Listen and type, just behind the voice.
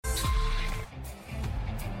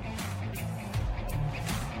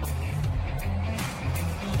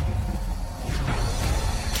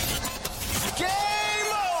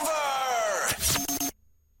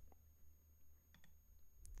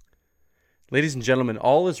Ladies and gentlemen,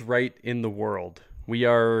 all is right in the world. We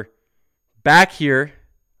are back here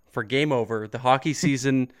for Game Over. The hockey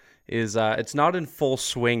season is it's not in full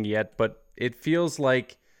swing yet, but it feels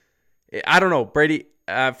like I don't know, Brady.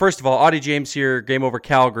 First of all, Audie James here, Game Over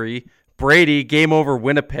Calgary. Brady, Game Over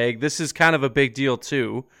Winnipeg. This is kind of a big deal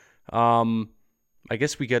too. I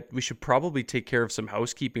guess we should probably take care of some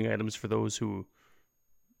housekeeping items for those who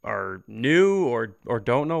are new or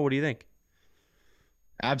don't know. What do you think?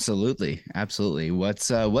 Absolutely. Absolutely.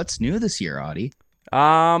 What's new this year, Audie?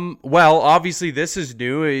 Well, obviously this is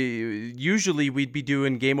new. Usually we'd be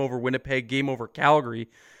doing Game Over Winnipeg, Game Over Calgary.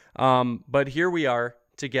 But here we are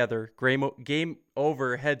together, game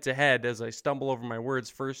over head to head as I stumble over my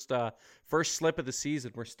words. First slip of the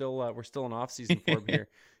season. We're still in off season form here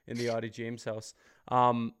in the Audie James house.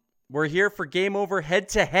 We're here for Game Over head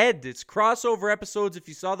to head. It's crossover episodes. If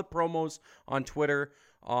you saw the promos on Twitter,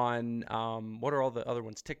 on what are all the other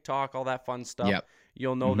ones, TikTok, all that fun stuff, Yep.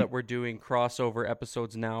 you'll know that we're doing crossover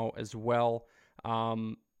episodes now as well.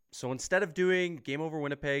 So instead of doing Game Over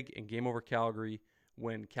Winnipeg and Game Over Calgary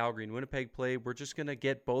when Calgary and Winnipeg play, we're just going to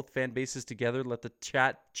get both fan bases together, let the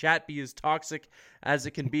chat be as toxic as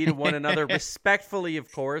it can be to one another, respectfully,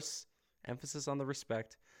 of course. Emphasis on the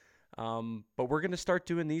respect. But we're going to start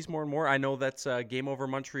doing these more and more. I know that's Game Over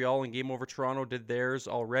Montreal and Game Over Toronto did theirs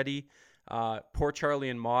already. Poor Charlie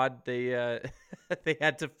and Maud, they they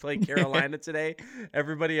had to play Carolina today.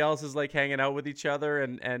 Everybody else is like hanging out with each other,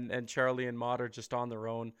 and Charlie and Maud are just on their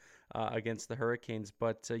own against the Hurricanes.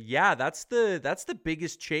 But yeah, that's the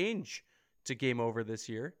biggest change to Game Over this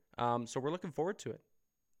year. So we're looking forward to it.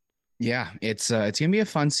 Yeah, it's gonna be a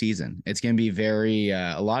fun season. It's gonna be very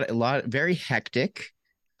very hectic.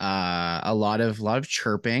 A lot of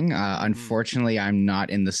chirping. Unfortunately, I'm not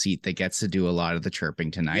in the seat that gets to do a lot of the chirping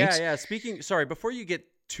tonight. Yeah. Sorry, before you get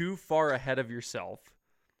too far ahead of yourself,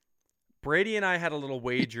 Brady and I had a little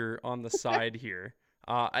wager on the side here.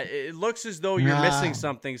 It looks as though you're missing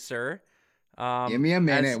something, sir. Give me a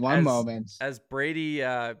minute, one moment. As Brady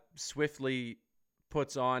swiftly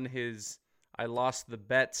puts on his "I lost the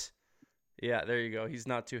bet." Yeah, there you go. He's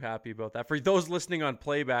not too happy about that. For those listening on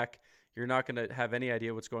playback, you're not going to have any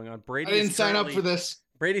idea what's going on. I didn't sign up for this.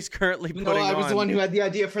 Brady's currently No, putting on... I was the one who had the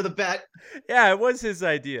idea for the bet. Yeah, it was his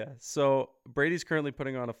idea. So Brady's currently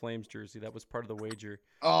putting on a Flames jersey. That was part of the wager.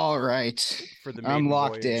 All right. For the I'm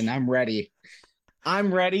locked in. I'm ready.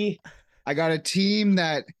 I got a team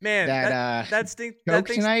that choked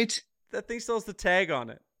tonight. That thing still has the tag on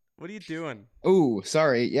it. What are you doing? Oh,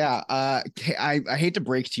 sorry. Yeah. I hate to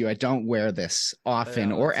break to you. I don't wear this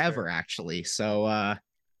often or ever, actually. So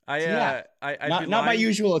not my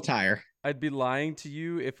usual attire. I'd be lying to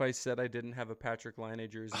you if I said I didn't have a Patrick Laine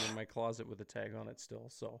jersey in my closet with a tag on it still.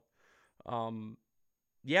 So,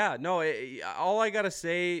 yeah, no, all I got to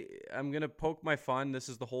say, I'm going to poke my fun. This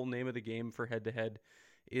is the whole name of the game for head to head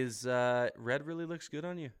is red really looks good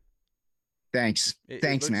on you. Thanks,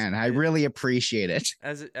 man. I really appreciate it.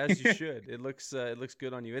 As you should. It looks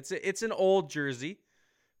good on you. It's an old jersey,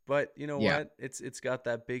 but you know what? It's got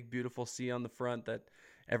that big beautiful C on the front that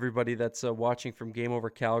everybody that's watching from Game Over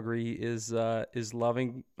Calgary is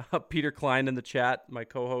loving. Peter Klein in the chat, my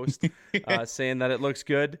co-host, saying that it looks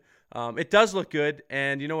good. It does look good,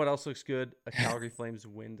 and you know what else looks good? A Calgary Flames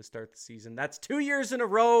win to start the season. That's 2 years in a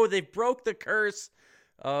row. They broke the curse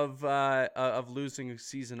of losing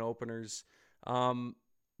season openers.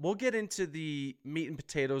 We'll get into the meat and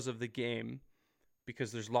potatoes of the game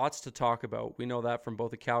because there's lots to talk about. We know that from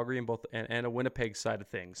both the Calgary and a Winnipeg side of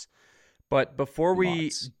things. But before we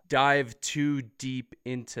dive too deep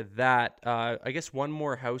into that, I guess one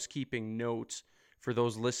more housekeeping note for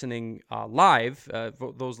those listening live.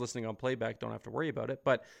 Those listening on playback don't have to worry about it.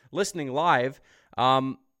 But listening live,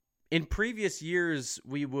 in previous years,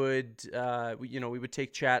 we would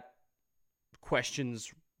take chat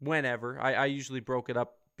questions whenever. I usually broke it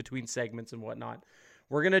up between segments and whatnot.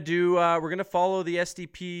 We're gonna follow the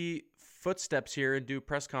SDP footsteps here and do a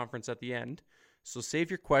press conference at the end. So save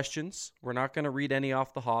your questions. We're not going to read any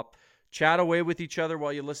off the hop. Chat away with each other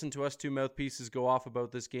while you listen to us two mouthpieces go off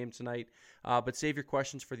about this game tonight. But save your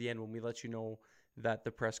questions for the end when we let you know that the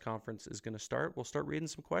press conference is going to start. We'll start reading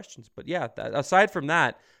some questions. But yeah, aside from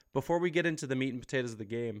that, before we get into the meat and potatoes of the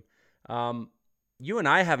game, you and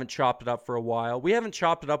I haven't chopped it up for a while. We haven't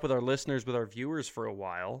chopped it up with our listeners, with our viewers for a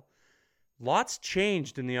while. Lots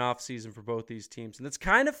changed in the offseason for both these teams. And it's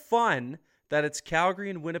kind of fun that it's Calgary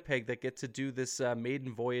and Winnipeg that get to do this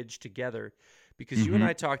maiden voyage together because you and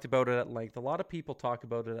I talked about it at length. A lot of people talk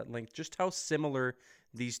about it at length, just how similar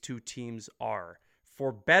these two teams are,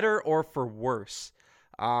 for better or for worse.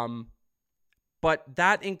 But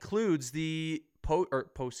that includes the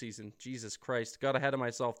postseason. Jesus Christ, got ahead of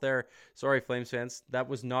myself there. Sorry, Flames fans, that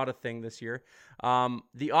was not a thing this year.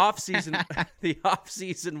 The off season, the off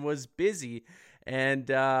season was busy, and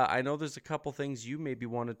I know there's a couple things you maybe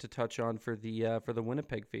wanted to touch on for the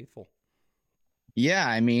Winnipeg faithful. Yeah,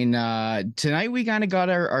 I mean, tonight we kind of got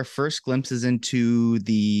our first glimpses into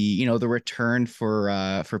the return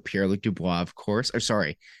for Pierre-Luc Dubois, of course. Or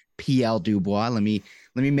sorry, PL Dubois. Let me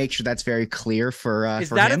make sure that's very clear for Is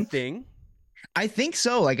for that him. a thing? I think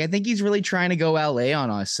so. Like, I think he's really trying to go LA on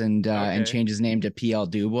us and change his name to PL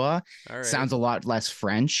Dubois. All right. Sounds a lot less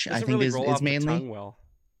French. Doesn't I think really is roll off mainly. the tongue well.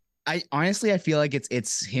 I honestly feel like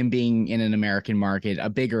it's him being in an American market,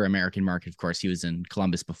 a bigger American market. Of course, he was in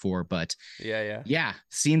Columbus before, but yeah,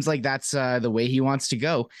 seems like that's the way he wants to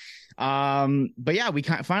go. But yeah, we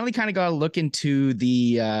finally kind of got to look into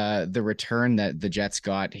the return that the Jets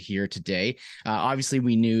got here today. Obviously,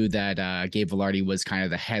 we knew that Gabe Vilardi was kind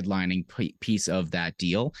of the headlining piece of that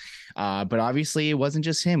deal, but obviously it wasn't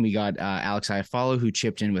just him. We got Alex Iafallo, who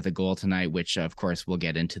chipped in with a goal tonight, which of course we'll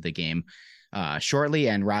get into the game shortly,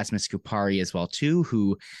 and Rasmus Kupari as well too,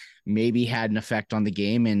 who maybe had an effect on the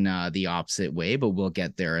game in the opposite way, but we'll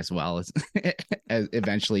get there as well as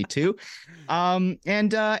eventually too. And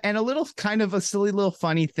a little kind of a silly little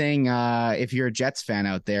funny thing, if you're a Jets fan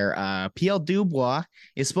out there, PL Dubois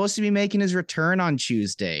is supposed to be making his return on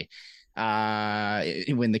Tuesday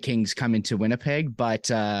when the Kings come into Winnipeg,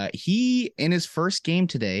 but he in his first game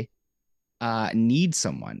today need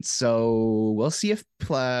someone. So we'll see if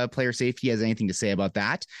player safety has anything to say about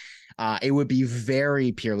that. It would be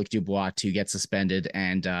very Pierre-Luc Dubois to get suspended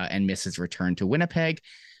and miss his return to Winnipeg.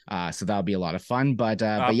 So that'll be a lot of fun. But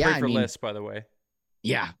yeah, pray for Liz, by the way.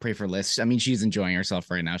 Yeah, pray for Liz. I mean, she's enjoying herself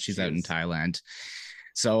right now. She's out in Thailand.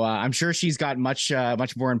 So I'm sure she's got much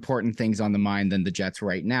more important things on the mind than the Jets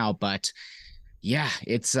right now. But yeah,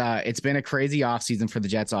 it's been a crazy offseason for the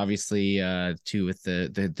Jets, obviously, too, with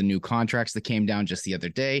the new contracts that came down just the other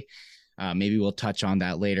day. Maybe we'll touch on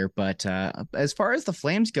that later. But as far as the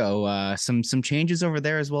Flames go, some changes over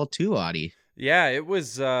there as well, too, Audie. Yeah, it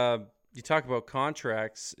was. You talk about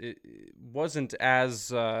contracts. It wasn't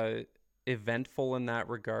as eventful in that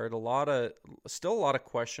regard. Still a lot of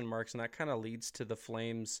question marks, and that kind of leads to the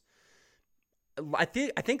Flames. I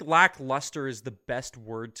think lackluster is the best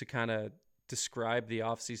word to kind of describe the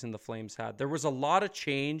offseason the Flames had. There was a lot of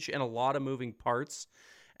change and a lot of moving parts.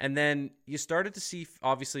 And then you started to see,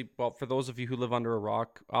 obviously, well, for those of you who live under a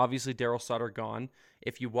rock, obviously Daryl Sutter gone.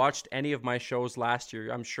 If you watched any of my shows last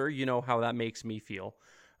year, I'm sure you know how that makes me feel.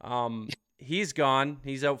 He's gone.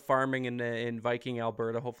 He's out farming in Viking,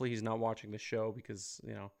 Alberta. Hopefully he's not watching the show because,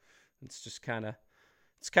 it's just kind of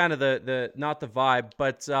the not the vibe.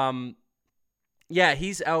 But yeah,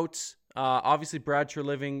 he's out. Obviously, Brad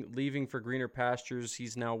Treliving leaving for greener pastures.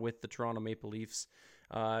 He's now with the Toronto Maple Leafs.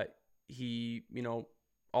 He,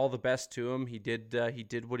 all the best to him. He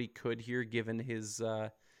did what he could here, given his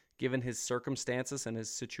circumstances and his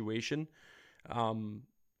situation.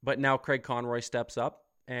 But now Craig Conroy steps up,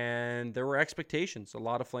 and there were expectations. A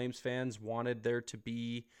lot of Flames fans wanted there to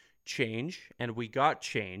be change, and we got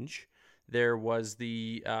change. There was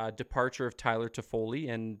the departure of Tyler Toffoli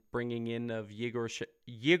and bringing in of Yegor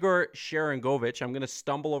Sharangovich. I'm going to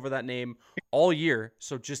stumble over that name all year,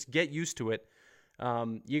 so just get used to it.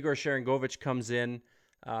 Yegor Sharangovich comes in.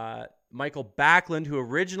 Michael Backlund, who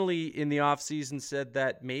originally in the offseason said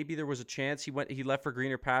that maybe there was a chance he left for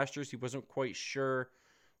greener pastures. He wasn't quite sure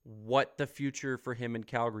what the future for him in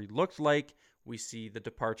Calgary looked like. We see the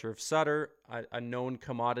departure of Sutter, a known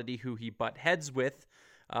commodity who he butt heads with.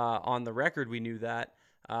 On the record, we knew that.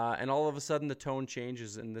 And all of a sudden, the tone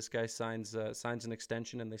changes, and this guy signs an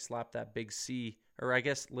extension, and they slap that big C, or I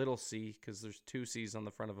guess little C, because there's two C's on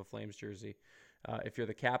the front of a Flames jersey if you're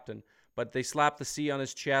the captain. But they slap the C on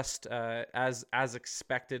his chest as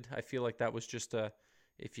expected. I feel like that was just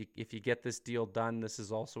if you get this deal done, this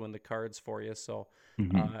is also in the cards for you. So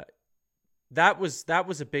that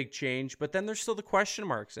was a big change. But then there's still the question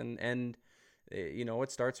marks, and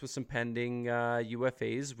it starts with some pending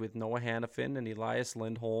UFAs with Noah Hannafin and Elias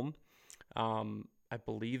Lindholm. I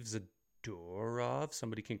believe Zadorov.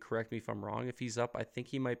 Somebody can correct me if I'm wrong. If he's up, I think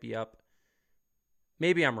he might be up.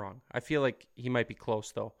 Maybe I'm wrong. I feel like he might be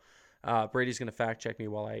close though. Brady's going to fact check me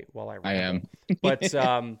while I ramble. I am. But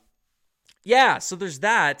yeah, so there's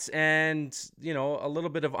that, and a little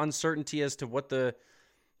bit of uncertainty as to what the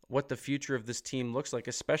future of this team looks like,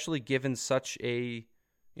 especially given such a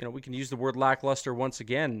we can use the word lackluster once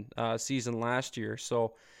again season last year.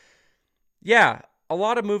 So yeah, a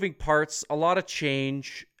lot of moving parts, a lot of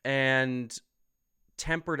change, and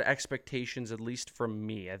tempered expectations, at least from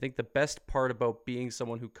me. I think the best part about being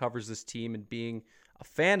someone who covers this team and being a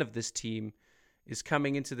fan of this team is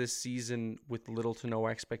coming into this season with little to no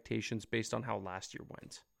expectations based on how last year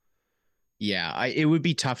went. Yeah, it would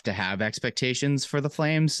be tough to have expectations for the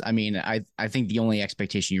Flames. I mean, I think the only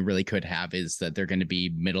expectation you really could have is that they're going to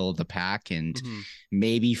be middle of the pack and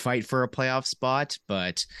maybe fight for a playoff spot.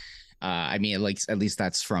 But I mean, like at least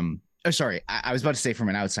that's from. Oh, sorry, I was about to say from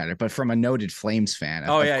an outsider, but from a noted Flames fan,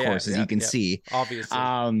 of course, as you can see, obviously.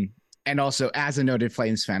 And also, as a noted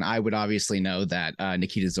Flames fan, I would obviously know that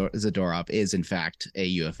Nikita Zadorov is in fact a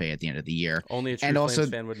UFA at the end of the year. Only a true Flames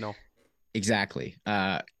fan would know. Exactly.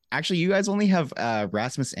 Actually, you guys only have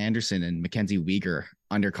Rasmus Anderson and Mackenzie Weegar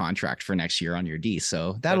under contract for next year on your D,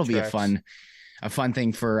 so that'll be a fun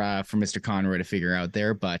thing for Mr. Conroy to figure out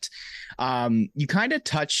there. But you kind of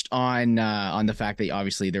touched on the fact that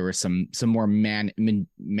obviously there were some more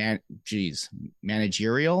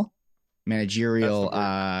managerial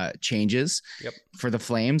changes for the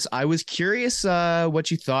Flames. I was curious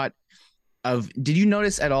what you thought of. Did you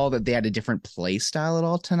notice at all that they had a different play style at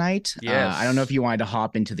all tonight? Yes. I don't know if you wanted to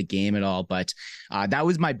hop into the game at all, but that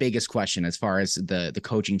was my biggest question as far as the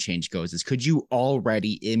coaching change goes, is could you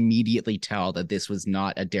already immediately tell that this was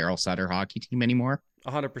not a Daryl Sutter hockey team anymore?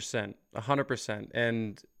 100%.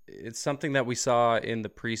 And it's something that we saw in the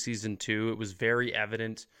preseason too. It was very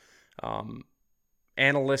evident.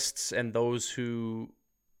 Analysts and those who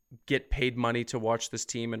get paid money to watch this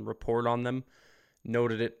team and report on them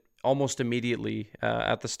noted it almost immediately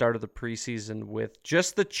at the start of the preseason with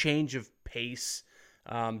just the change of pace.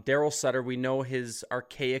 Daryl Sutter, we know his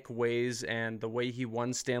archaic ways, and the way he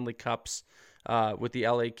won Stanley Cups with the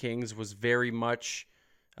LA Kings was very much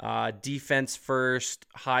defense first,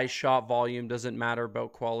 high shot volume, doesn't matter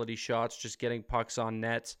about quality shots, just getting pucks on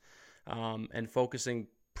net, and focusing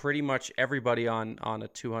pretty much everybody on a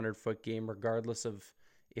 200-foot game, regardless of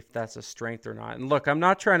if that's a strength or not. And look, I'm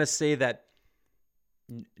not trying to say that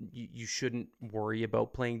you shouldn't worry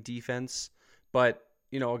about playing defense, but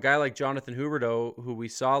a guy like Jonathan Huberdeau, who we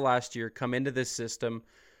saw last year come into this system,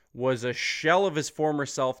 was a shell of his former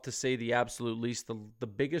self, to say the absolute least. The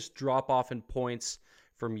biggest drop off in points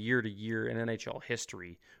from year to year in NHL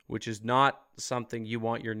history, which is not something you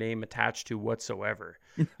want your name attached to whatsoever.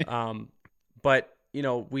 But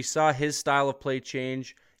we saw his style of play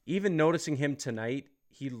change. Even noticing him tonight,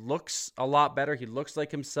 he looks a lot better. He looks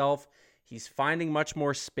like himself. He's finding much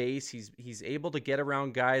more space. He's able to get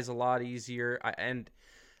around guys a lot easier. And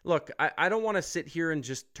look, I don't want to sit here and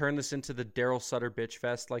just turn this into the Daryl Sutter bitch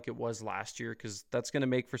fest like it was last year, because that's going to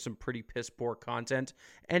make for some pretty piss poor content.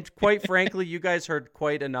 And quite frankly, you guys heard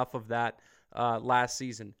quite enough of that last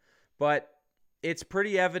season. But it's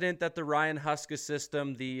pretty evident that the Ryan Huska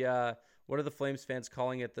system, the what are the Flames fans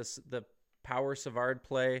calling it? The Power Savard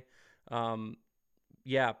play.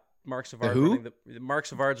 Mark Savard Mark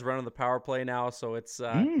Savard's running the power play now, so it's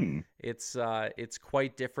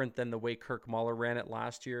quite different than the way Kirk Muller ran it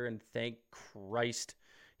last year, and thank Christ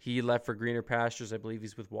he left for greener pastures. I believe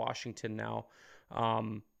he's with Washington now.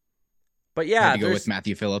 But yeah, you had to go with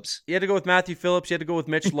Matthew Phillips. You had to go with Matthew Phillips. You had to go with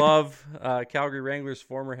Mitch Love, Calgary Wranglers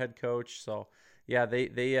former head coach. So yeah, they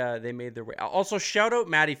made their way. Also, shout out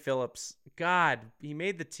Matty Phillips. God, he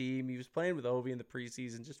made the team. He was playing with Ovi in the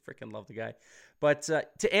preseason. Just freaking love the guy. But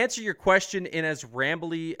to answer your question in as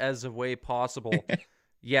rambly as a way possible,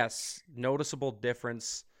 yes, noticeable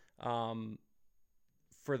difference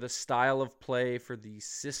for the style of play, for the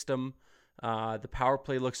system. The power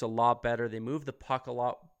play looks a lot better. They move the puck a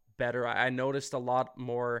lot better. I noticed a lot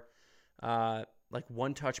more like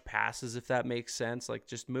one-touch passes, if that makes sense, like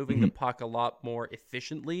just moving the puck a lot more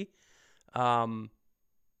efficiently.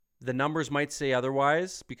 The numbers might say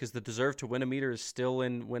otherwise, because the deserve to win a meter is still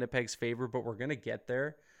in Winnipeg's favor, but we're going to get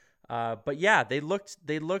there. But yeah, they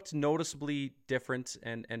looked noticeably different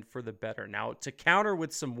and for the better. Now, to counter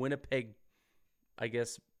with some Winnipeg, I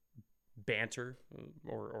guess, banter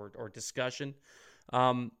or discussion,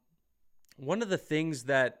 one of the things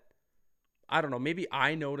that, I don't know, maybe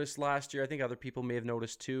I noticed last year, I think other people may have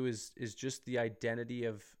noticed too, is just the identity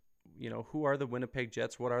of, who are the Winnipeg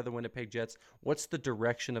Jets? What are the Winnipeg Jets? What's the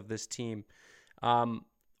direction of this team?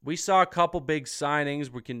 We saw a couple big signings.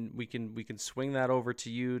 We can swing that over to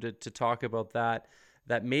you to talk about that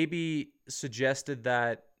maybe suggested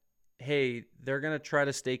that, hey, they're going to try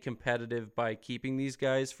to stay competitive by keeping these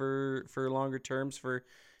guys for longer terms for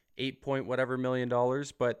 $8 whatever million.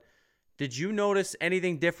 But did you notice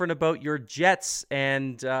anything different about your Jets?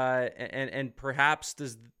 And perhaps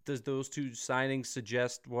does those two signings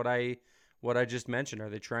suggest what I just mentioned? Are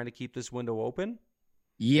they trying to keep this window open?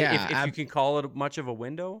 Yeah, if you can call it much of a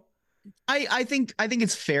window. I think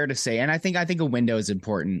it's fair to say, and I think a window is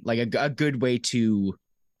important, like a good way to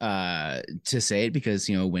say it, because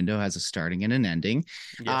a window has a starting and an ending.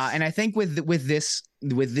 Yes. And I think with these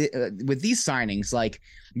signings, like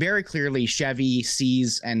very clearly Chevy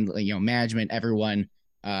sees, and management, everyone,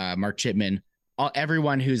 Mark Chipman,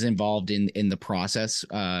 everyone who's involved in the process,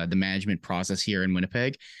 the management process here in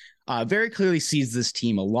Winnipeg, very clearly sees this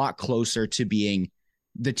team a lot closer to being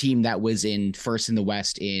the team that was in first in the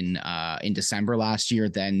West in December last year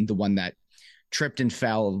than the one that tripped and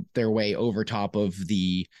fell their way over top of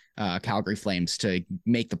the Calgary Flames to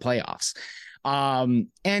make the playoffs.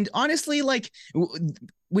 And honestly, like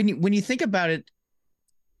when you think about it,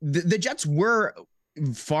 the Jets were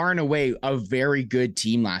far and away a very good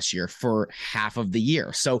team last year for half of the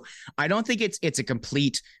year. So I don't think it's a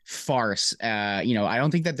complete farce. I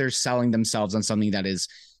don't think that they're selling themselves on something that is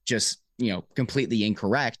just completely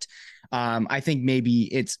incorrect. I think maybe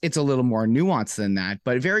it's a little more nuanced than that,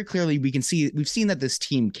 but very clearly we've seen that this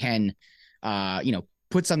team can,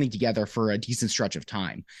 put something together for a decent stretch of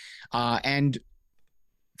time. And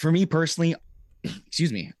for me personally,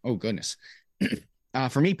 excuse me. Oh goodness.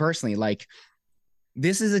 For me personally, like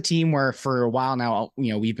this is a team where for a while now,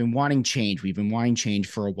 we've been wanting change. We've been wanting change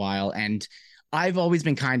for a while. And I've always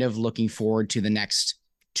been kind of looking forward to the next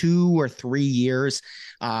 2 or 3 years,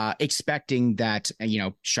 expecting that,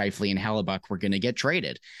 Scheifele and Hellebuck were going to get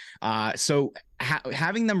traded. So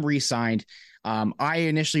having them re-signed, I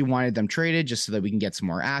initially wanted them traded just so that we can get some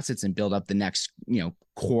more assets and build up the next,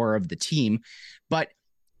 core of the team. But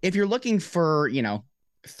if you're looking for,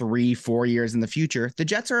 3-4 years in the future, the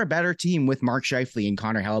Jets are a better team with Mark Scheifele and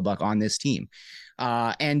Connor Hellebuck on this team.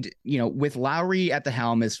 And with Lowry at the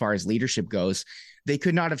helm, as far as leadership goes, they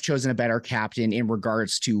could not have chosen a better captain in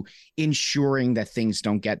regards to ensuring that things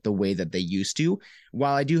don't get the way that they used to.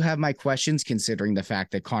 While I do have my questions, considering the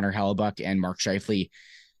fact that Connor Hellebuck and Mark Scheifele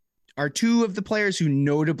are two of the players who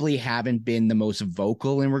notably haven't been the most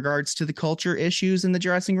vocal in regards to the culture issues in the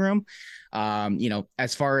dressing room.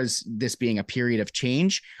 As far as this being a period of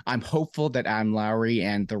change, I'm hopeful that Adam Lowry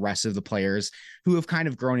and the rest of the players who have kind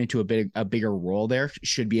of grown into a bigger role there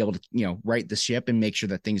should be able to, right the ship and make sure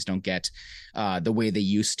that things don't get the way they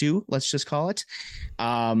used to, let's just call it.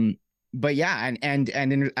 But yeah,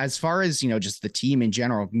 and as far as, just the team in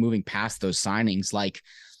general, moving past those signings, like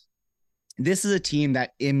this is a team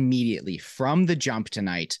that immediately from the jump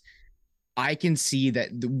tonight, I can see that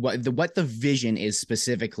what the vision is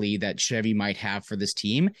specifically that Chevy might have for this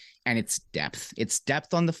team, and it's depth. It's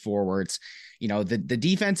depth on the forwards. The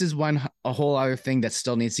defense is a whole other thing that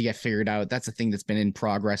still needs to get figured out. That's a thing that's been in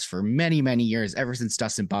progress for many, many years, ever since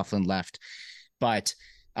Dustin Byfuglien left. But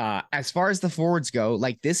as far as the forwards go,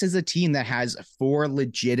 like this is a team that has 4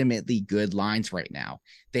 legitimately good lines right now.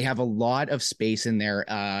 They have a lot of space in there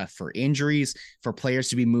for injuries, for players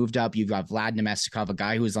to be moved up. You've got Vlad Nemestikov, a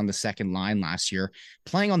guy who was on the second line last year,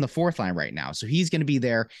 playing on the 4th line right now. So he's going to be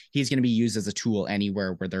there. He's going to be used as a tool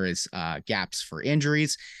anywhere where there is gaps for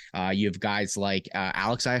injuries. You have guys like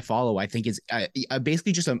Alex Iafallo, I think is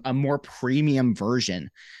basically just a more premium version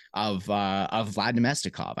of Vlad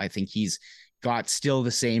Nemestikov. I think he's got still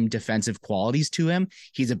the same defensive qualities to him.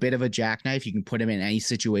 He's a bit of a jackknife. You can put him in any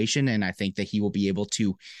situation, and I think that he will be able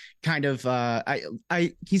to kind of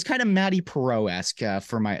he's kind of Matty Perreault-esque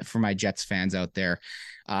for my Jets fans out there.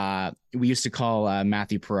 We used to call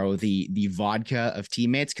Matthew Perreault the vodka of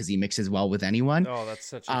teammates because he mixes well with anyone. Oh, that's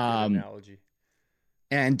such a good analogy.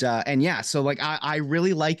 And yeah, so like I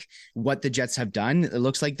really like what the Jets have done. It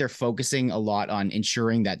looks like they're focusing a lot on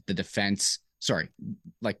ensuring that the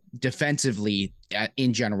defensively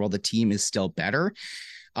in general, the team is still better,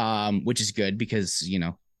 which is good because,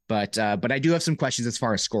 but I do have some questions as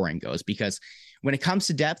far as scoring goes, because when it comes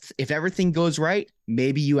to depth, if everything goes right,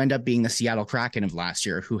 maybe you end up being the Seattle Kraken of last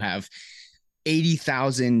year, who have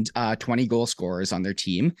 80,000 20 goal scorers on their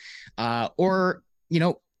team. Or,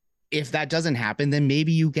 if that doesn't happen, then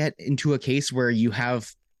maybe you get into a case where you have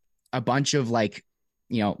a bunch of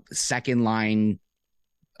second line,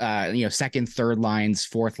 second, third lines,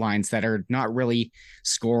 fourth lines that are not really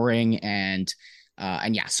scoring. And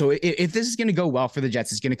yeah, so if this is going to go well for the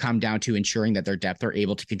Jets, it's going to come down to ensuring that their depth are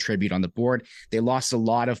able to contribute on the board. They lost a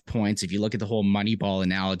lot of points. If you look at the whole Moneyball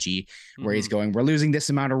analogy, where he's going, we're losing this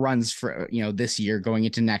amount of runs for, this year going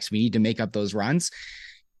into next, we need to make up those runs.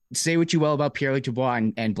 Say what you will about Pierre-Luc Dubois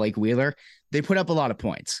and Blake Wheeler, they put up a lot of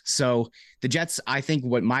points. So the Jets, I think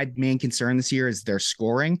what my main concern this year is their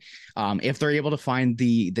scoring. If they're able to find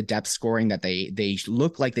the depth scoring that they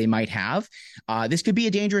look like they might have, this could be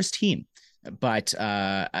a dangerous team. But,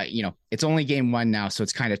 it's only game 1 now, so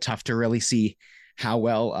it's kind of tough to really see how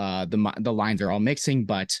well the lines are all mixing.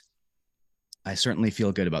 But I certainly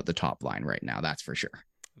feel good about the top line right now. That's for sure.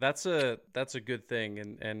 That's a good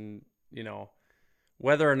thing, and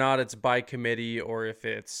whether or not it's by committee or if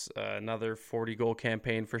it's another 40 goal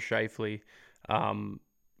campaign for Scheifele,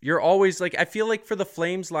 you're always like, I feel like for the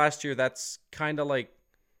Flames last year, that's kind of like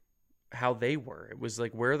how they were. It was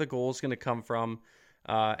like, where are the goals going to come from?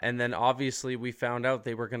 And then obviously we found out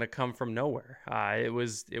they were going to come from nowhere. It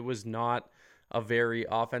was not a very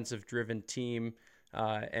offensive driven team.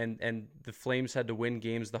 And the Flames had to win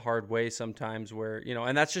games the hard way sometimes where,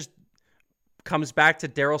 and that's just comes back to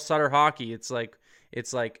Daryl Sutter hockey. It's like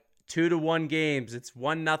 2-1 games. It's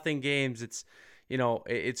 1-0 games. It's,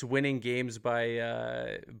 it's winning games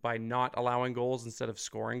by not allowing goals instead of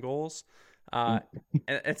scoring goals. And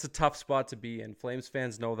it's a tough spot to be in. Flames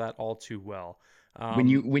fans know that all too well. When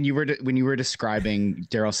you were describing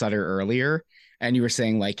Daryl Sutter earlier, and you were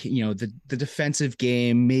saying like, the defensive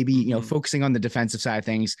game, maybe, focusing on the defensive side of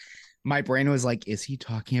things, my brain was like, is he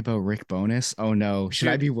talking about Rick Bowness? Oh no. Should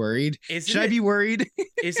I be worried? Should I be worried?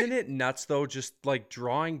 Isn't it nuts though? Just like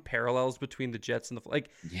drawing parallels between the Jets and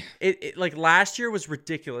yeah. it like last year was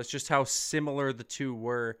ridiculous. Just how similar the two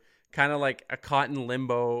were, kind of like a caught in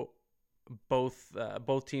limbo. Both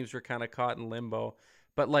teams were kind of caught in limbo,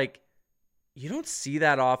 but like, you don't see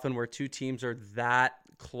that often where two teams are that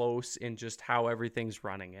close in just how everything's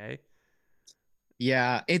running, eh?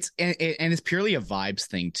 Yeah, it's purely a vibes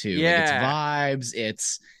thing too. Yeah, like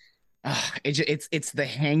it's vibes. It's the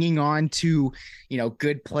hanging on to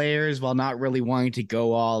good players while not really wanting to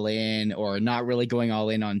go all in, or not really going all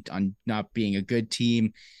in on not being a good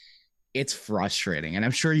team. It's frustrating, and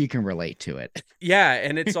I'm sure you can relate to it. Yeah,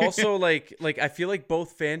 and it's also like I feel like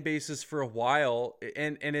both fan bases for a while,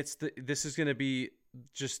 and this is going to be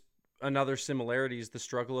just another similarity, is the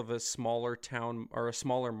struggle of a smaller town or a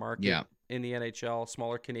smaller market in the NHL,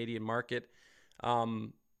 smaller Canadian market.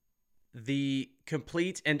 The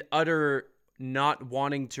complete and utter not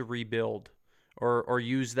wanting to rebuild or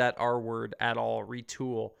use that R word at all,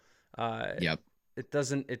 retool. It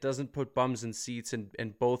doesn't put bums in seats,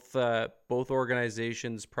 and both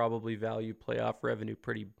organizations probably value playoff revenue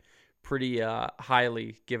pretty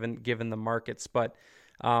highly given the markets. But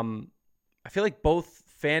I feel like both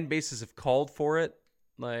fan bases have called for it.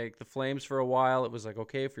 Like the Flames for a while, it was like,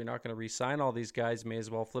 okay, if you're not going to re-sign all these guys, may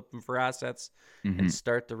as well flip them for assets and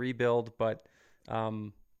start the rebuild. But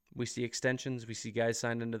we see extensions, we see guys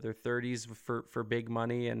signed into their 30s for big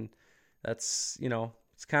money, and that's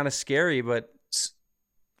it's kind of scary, but.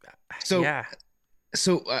 So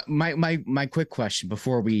my quick question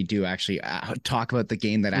before we do actually talk about the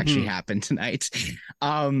game that actually happened tonight,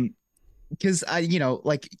 because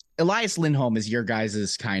like Elias Lindholm is your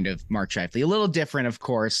guys's kind of Mark Scheifele, a little different, of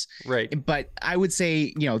course, right? But I would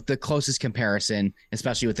say the closest comparison,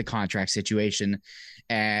 especially with the contract situation,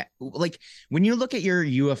 like when you look at your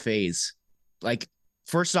UFAs, like.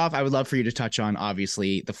 First off, I would love for you to touch on,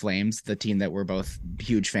 obviously, the Flames, the team that we're both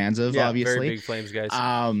huge fans of, obviously. Very big Flames guys.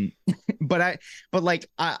 But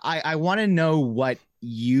I want to know what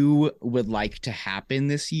you would like to happen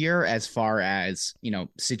this year as far as,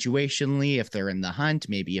 situationally, if they're in the hunt,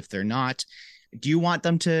 maybe if they're not. Do you want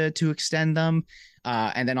them to extend them?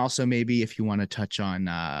 And then also maybe if you want to touch on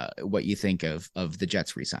what you think of the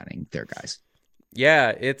Jets re-signing their guys.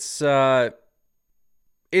 Yeah,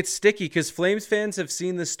 it's sticky because Flames fans have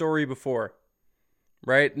seen this story before,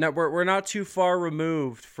 right? Now, we're not too far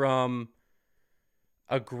removed from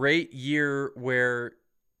a great year where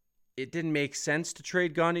it didn't make sense to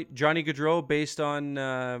trade Johnny Gaudreau based on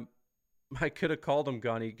I could have called him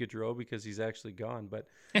Johnny Gaudreau because he's actually gone, but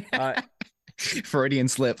Freudian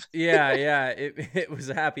slip. yeah, it was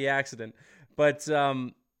a happy accident, but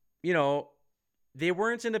they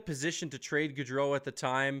weren't in a position to trade Gaudreau at the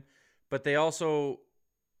time, but they also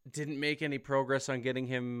didn't make any progress on getting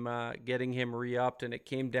him re-upped, and it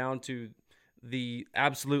came down to the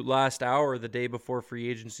absolute last hour the day before free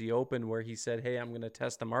agency opened where he said, hey, I'm going to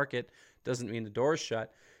test the market. Doesn't mean the door's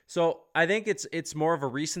shut. So I think it's more of a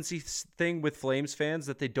recency thing with Flames fans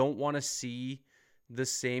that they don't want to see the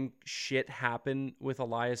same shit happen with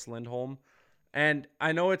Elias Lindholm. And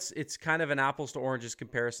I know it's kind of an apples to oranges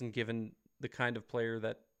comparison given the kind of player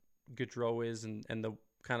that Gaudreau is and the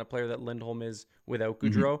kind of player that Lindholm is without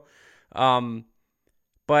Gaudreau.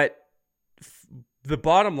 But the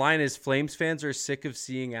bottom line is Flames fans are sick of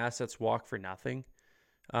seeing assets walk for nothing.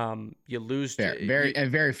 You lose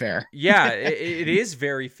very fair. Yeah, it is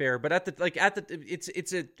very fair. But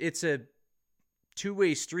it's a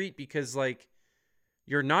two-way street because like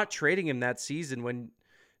you're not trading him that season when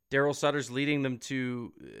Daryl Sutter's leading them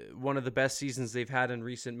to one of the best seasons they've had in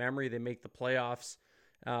recent memory. They make the playoffs.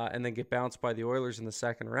 And then get bounced by the Oilers in the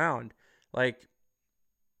second round. like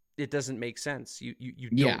it doesn't make sense. You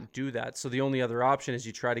Yeah. don't do that. So the only other option is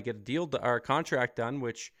you try to get a deal or a contract done,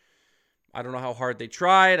 which I don't know how hard they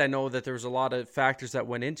tried. I know that there was a lot of factors that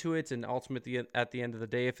went into it, and ultimately at the end of the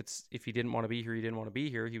day, if he didn't want to be here, he didn't want to be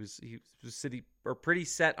here. He was pretty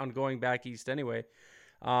set on going back east anyway.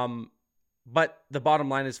 But the bottom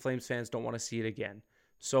line is Flames fans don't want to see it again.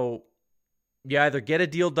 So you either get a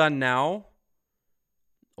deal done now,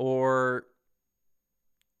 or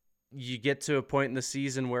you get to a point in the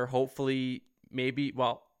season where hopefully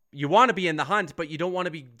you want to be in the hunt, but you don't want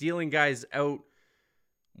to be dealing guys out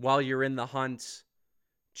while you're in the hunt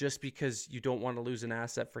just because you don't want to lose an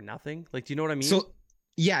asset for nothing. Like, do you know what I mean? So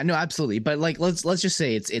yeah, no, absolutely. But like, let's just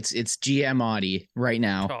say it's GM Audi right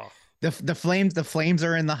now. Oh. The Flames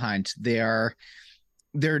are in the hunt. They're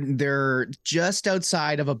just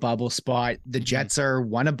outside of a bubble spot. The Jets are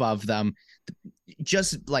one above them,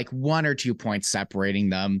 just like 1 or 2 points separating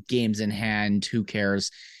them. Games in hand. Who cares?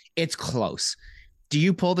 It's close. Do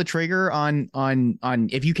you pull the trigger on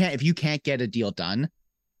if you can't get a deal done?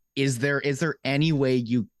 Is there any way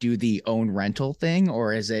you do the own rental thing,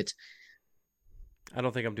 or is it? I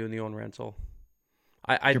don't think I'm doing the own rental.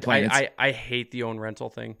 I hate the own rental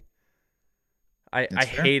thing. I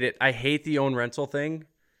hate it. I hate the own rental thing.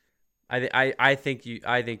 I think you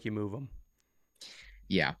move them.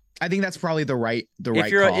 Yeah, I think that's probably the right call.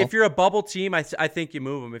 If you're a bubble team, I think you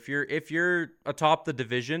move them. If you're atop the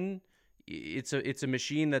division, it's a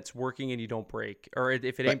machine that's working and you don't break, or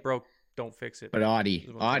if it ain't broke, don't fix it. But Audie,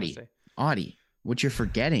 what you're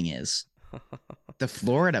forgetting is the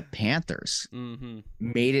Florida Panthers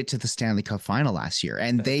made it to the Stanley Cup final last year,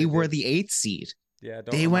 and they were the 8th seed. Yeah,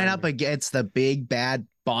 they went up against the big bad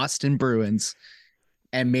Boston Bruins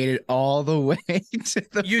and made it all the way to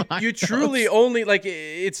the finals. You truly only, like,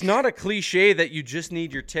 it's not a cliche that you just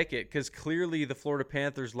need your ticket, because clearly the Florida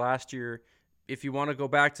Panthers last year, if you want to go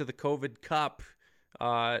back to the COVID Cup,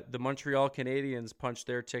 the Montreal Canadiens punched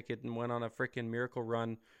their ticket and went on a freaking miracle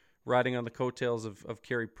run, riding on the coattails of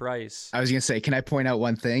Carey Price. I was going to say, can I point out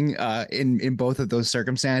one thing? In both of those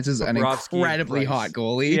circumstances, an incredibly hot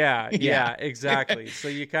goalie. Yeah, exactly. So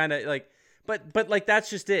you kind of like, but like,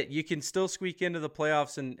 that's just it. You can still squeak into the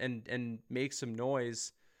playoffs and make some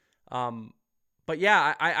noise. But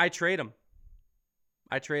yeah, I trade him.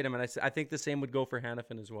 And I think the same would go for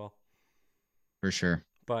Hanifin as well. For sure.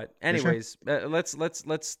 But anyways, let's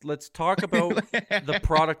talk about the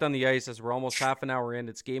product on the ice, as we're almost half an hour in.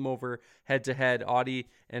 It's game over head to head. Audie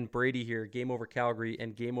and Brady here. Game over Calgary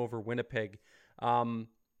and game over Winnipeg.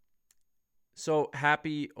 So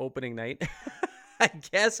happy opening night. I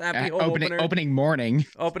guess happy opening morning.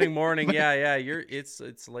 Opening morning. Yeah.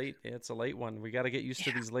 It's late. It's a late one. We got to get used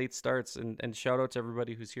to these late starts, and shout out to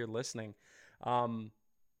everybody who's here listening.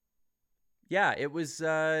 Yeah, it was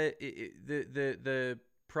the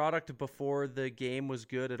product before the game was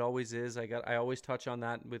good. It always is. I always touch on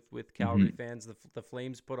that with Calgary fans. The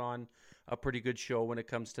Flames put on a pretty good show when it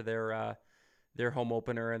comes to their home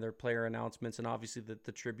opener and their player announcements, and obviously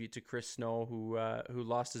the tribute to Chris Snow, who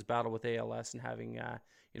lost his battle with ALS, and having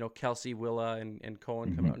Kelsey, Willa, and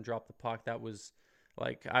Cohen come out and drop the puck. That was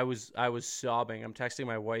like, I was sobbing. I'm texting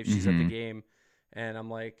my wife. She's at the game. And I'm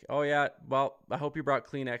like, oh, yeah, well, I hope you brought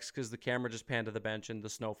Kleenex, because the camera just panned to the bench and the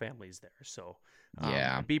Snow family's there. So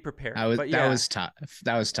be prepared. That was tough.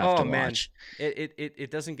 That was tough to watch.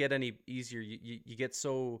 It doesn't get any easier. You get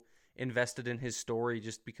so invested in his story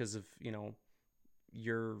just because of,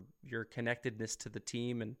 your connectedness to the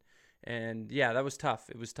team. And yeah, that was tough.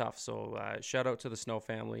 It was tough. So shout out to the Snow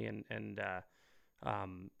family. And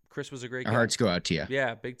Chris was a great guy. Our hearts go out to you.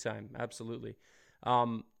 Yeah, big time. Absolutely.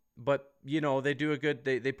 But, they do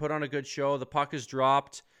they put on a good show. The puck is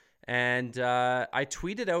dropped. And I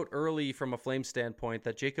tweeted out early from a Flame standpoint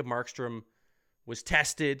that Jacob Markstrom was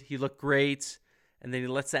tested. He looked great. And then he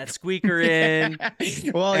lets that squeaker in.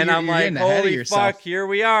 Well, and I'm like, holy fuck, here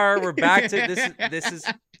we are. We're back to this.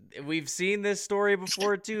 We've seen this story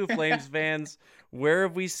before too, Flames fans. Where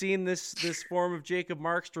have we seen this form of Jacob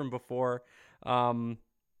Markstrom before?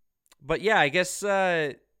 But yeah, I guess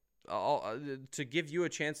to give you a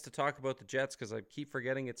chance to talk about the Jets, because I keep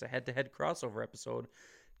forgetting it's a head-to-head crossover episode.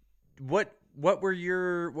 What were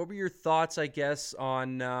your thoughts, I guess,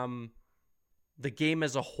 on the game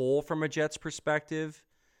as a whole from a Jets perspective,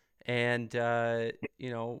 and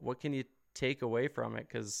what can you take away from it?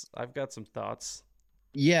 Because I've got some thoughts.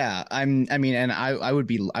 Yeah, I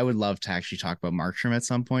would love to actually talk about Markstrom at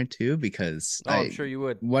some point too, because I'm sure you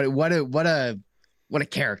would. What a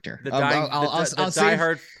character. The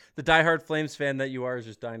diehard Flames fan that you are is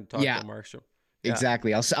just dying to talk about Markstrom.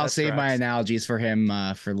 exactly. I'll save my analogies for him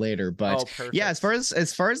for later. But yeah, as far as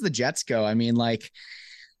the Jets go, I mean, like,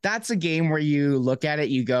 that's a game where you look at it,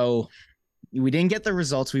 you go, we didn't get the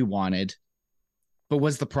results we wanted, but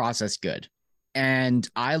was the process good? And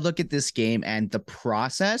I look at this game and the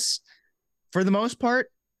process, for the most part,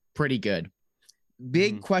 pretty good.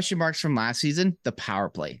 Big question marks from last season, the power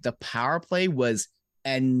play. The power play was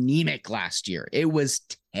anemic last year. It was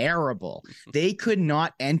terrible. They could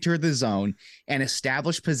not enter the zone and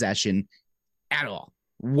establish possession at all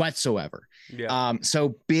whatsoever. Yeah.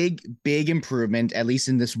 So big improvement, at least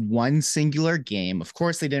in this one singular game. Of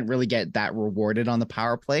course, they didn't really get that rewarded on the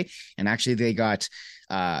power play, and actually they got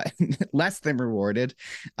less than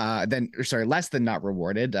not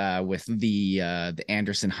rewarded with the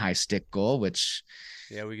Anderson high stick goal, which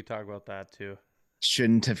we could talk about that too.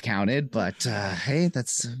 Shouldn't have counted, but hey,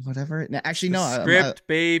 that's whatever. Actually, no. Script,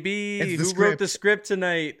 baby. Who wrote the script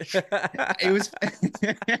tonight? It was,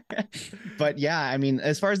 but yeah, I mean,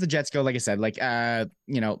 as far as the Jets go, like I said, like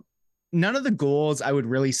none of the goals I would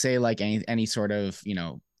really say like any sort of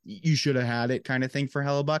you should have had it kind of thing for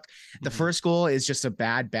Hellebuck. The first goal is just a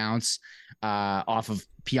bad bounce off of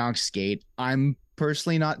Pionk's skate. I'm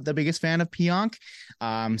personally not the biggest fan of Pionk,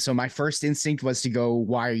 so my first instinct was to go,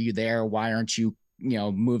 why are you there? Why aren't you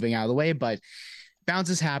moving out of the way? But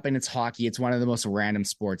bounces happen. It's hockey. It's one of the most random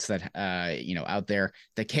sports that out there.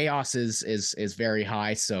 The chaos is very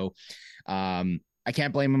high, so I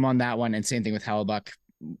can't blame him on that one. And same thing with Hellebuck.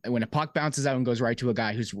 When a puck bounces out and goes right to a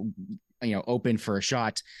guy who's open for a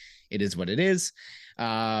shot, it is what it is.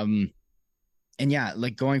 And yeah,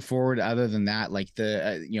 like going forward, other than that, like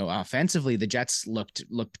the offensively, the Jets looked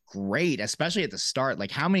great, especially at the start. Like,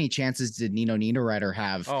 how many chances did Nino Niederreiter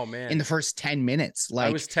have? Oh man, in the first 10 minutes? Like,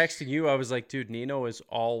 I was texting you, I was like, dude, Nino is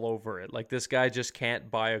all over it. Like, this guy just can't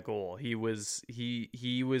buy a goal. He was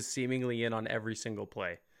seemingly in on every single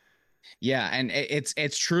play. Yeah, and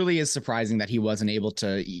it's truly is surprising that he wasn't able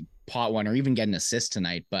to pot one or even get an assist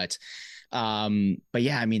tonight. But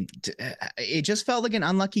yeah, I mean, it just felt like an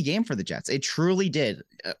unlucky game for the Jets. It truly did.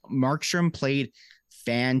 Markstrom played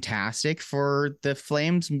fantastic for the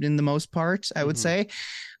Flames in the most part, I would say.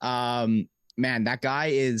 Man, that guy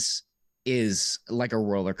is like a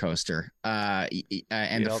roller coaster.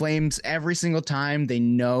 And the Flames, every single time they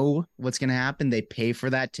know what's going to happen, they pay for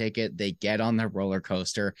that ticket, they get on the roller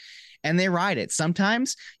coaster and they ride it.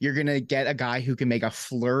 Sometimes you're going to get a guy who can make a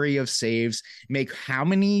flurry of saves. Make how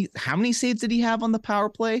many saves did he have on the power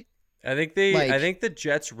play? I think the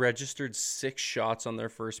Jets registered 6 shots on their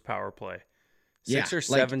first power play. 6 or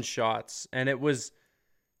 7 shots. And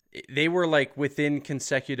they were like within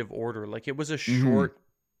consecutive order. Like, it was a short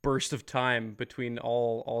burst of time between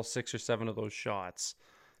all 6 or 7 of those shots.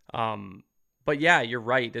 But yeah, you're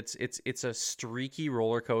right. It's a streaky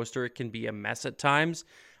roller coaster. It can be a mess at times.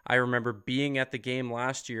 I remember being at the game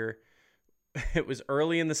last year. It was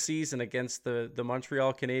early in the season against the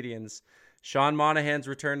Montreal Canadiens. Sean Monahan's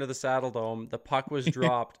return to the Saddle Dome. The puck was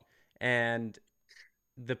dropped, and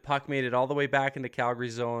the puck made it all the way back into Calgary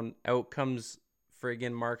zone. Out comes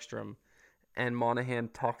friggin' Markstrom, and Monahan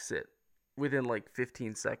tucks it within like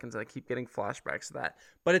 15 seconds. I keep getting flashbacks to that.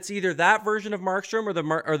 But it's either that version of Markstrom or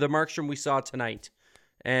the Markstrom we saw tonight.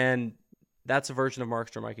 And that's a version of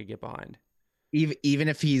Markstrom I could get behind. Even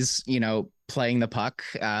if he's, playing the puck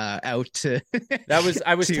out to I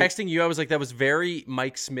was texting you. I was like, that was very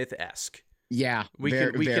Mike Smith-esque. Yeah. We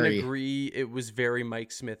can agree it was very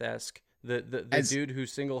Mike Smith-esque. The dude who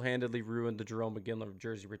single-handedly ruined the Jerome McGinley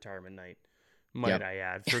jersey retirement night. Might I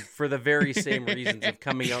add, for the very same reasons of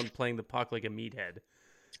coming out and playing the puck like a meathead.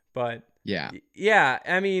 But yeah,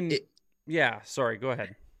 I mean, sorry, go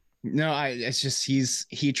ahead. No, it's just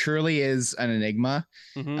he truly is an enigma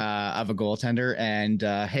of a goaltender. And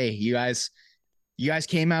hey, you guys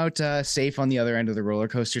came out safe on the other end of the roller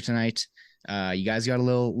coaster tonight. You guys got a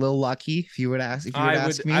little lucky, if you would ask.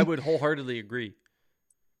 Ask me, I would wholeheartedly agree.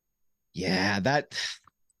 Yeah, that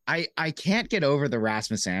I can't get over the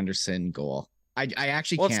Rasmus Anderson goal. I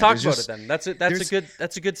actually can't. Let's talk about it then. That's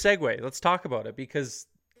a good segue. Let's talk about it, because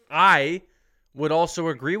I would also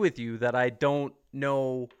agree with you that I don't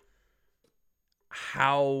know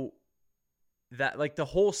how that, like, the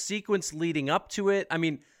whole sequence leading up to it. I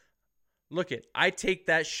mean, I take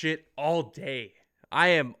that shit all day. I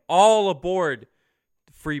am all aboard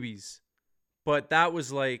freebies, but that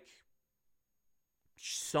was like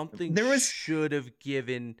something should have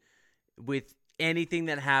given with anything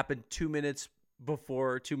that happened 2 minutes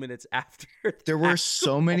before or 2 minutes after. There were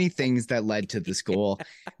so many things that led to this goal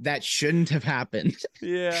that shouldn't have happened.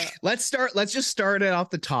 Yeah. Let's just start it off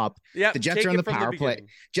the top. Yeah. The Jets are on the power play.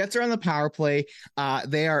 Jets are on the power play.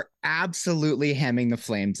 They are absolutely hemming the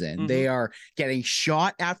Flames in. They are getting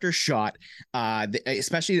shot after shot,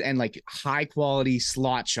 especially and like high quality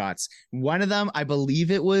slot shots. One of them, I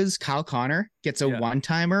believe it was Kyle Connor, gets a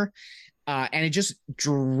one-timer, and it just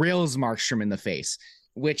drills Markstrom in the face,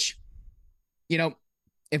 which, you know,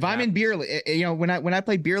 if I'm in beer, you know, when I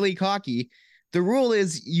play beer league hockey, the rule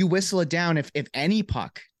is you whistle it down if any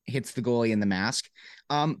puck hits the goalie in the mask.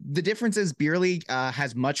 The difference is beer league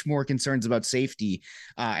has much more concerns about safety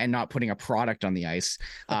and not putting a product on the ice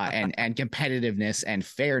and competitiveness and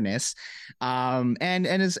fairness. And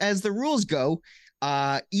as the rules go,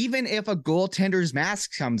 even if a goaltender's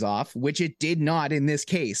mask comes off, which it did not in this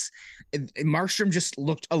case, Markstrom just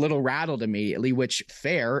looked a little rattled immediately, which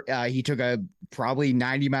fair. He took a probably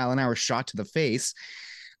 90-mile-an-hour shot to the face.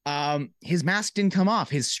 His mask didn't come off.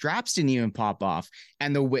 His straps didn't even pop off.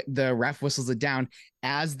 And the ref whistles it down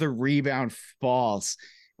as the rebound falls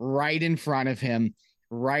right in front of him,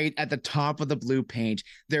 right at the top of the blue paint.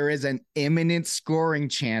 There is an imminent scoring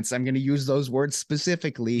chance. I'm going to use those words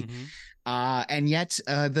specifically. And yet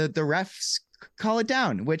the refs call it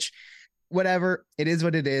down, which whatever, it is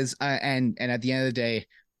what it is. And at the end of the day,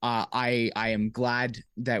 I am glad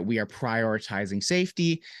that we are prioritizing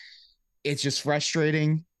safety. It's just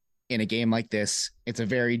frustrating in a game like this. It's a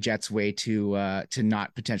very Jets way to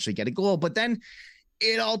not potentially get a goal, but then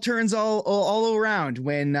it all turns all around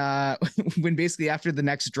when when basically after the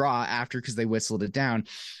next draw, because they whistled it down,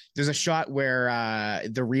 there's a shot where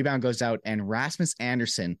the rebound goes out and Rasmus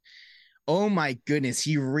Anderson, oh my goodness,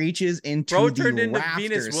 he reaches into the rafters.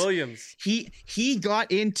 Venus Williams. He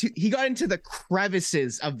got into the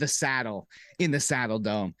crevices of the saddle in the Saddle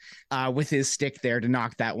Dome with his stick there to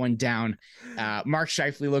knock that one down. Mark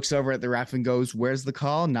Scheifele looks over at the ref and goes, "Where's the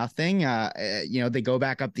call?" Nothing. They go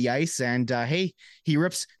back up the ice and hey, he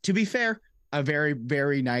rips, to be fair, a very,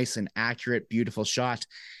 very nice and accurate, beautiful shot.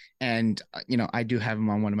 And, I do have him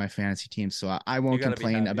on one of my fantasy teams, so I won't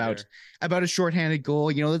complain about a shorthanded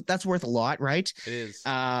goal. That's worth a lot, right? It is.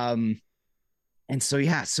 And so,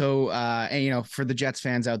 yeah. So, for the Jets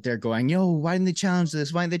fans out there going, why didn't they challenge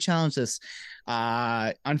this? Why didn't they challenge this?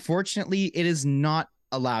 Unfortunately, it is not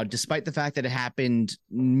allowed, despite the fact that it happened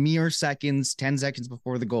mere seconds, 10 seconds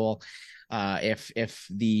before the goal. If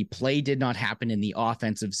the play did not happen in the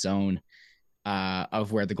offensive zone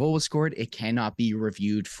of where the goal was scored, it cannot be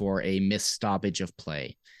reviewed for a missed stoppage of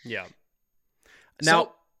play. Yeah.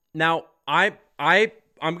 Now I'm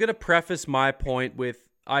going to preface my point with,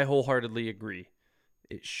 I wholeheartedly agree.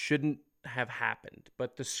 It shouldn't have happened,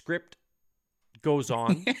 but the script goes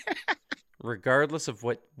on regardless of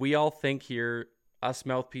what we all think here, us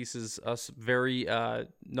mouthpieces, us very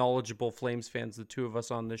knowledgeable Flames fans, the two of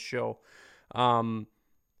us on this show.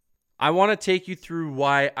 I want to take you through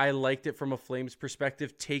why I liked it from a Flames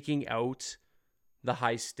perspective, taking out the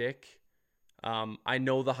high stick. I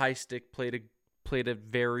know the high stick played a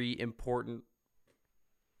very important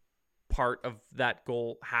part of that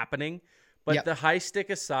goal happening, but the high stick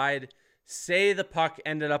aside, say the puck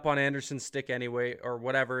ended up on Anderson's stick anyway, or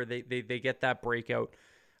whatever, they get that breakout.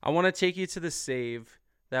 I want to take you to the save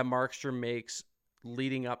that Markstrom makes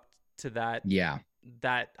leading up to that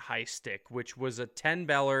high stick, which was a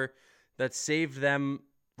 10-beller that saved them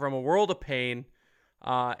from a world of pain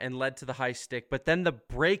and led to the high stick. But then the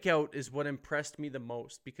breakout is what impressed me the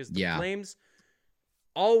most, because the Flames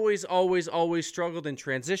always struggled in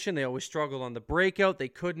transition. They always struggled on the breakout. They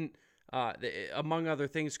couldn't, among other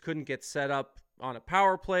things, couldn't get set up on a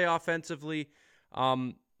power play offensively.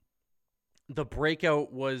 The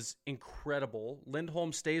breakout was incredible.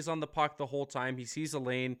 Lindholm stays on the puck the whole time. He sees a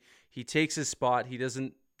lane. He takes his spot. He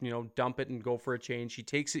doesn't, dump it and go for a change. He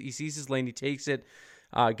takes it. He sees his lane. He takes it,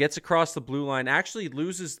 gets across the blue line, actually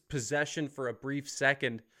loses possession for a brief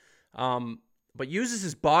second, but uses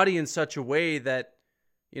his body in such a way that,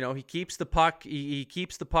 he keeps the puck. He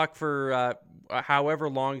keeps the puck for however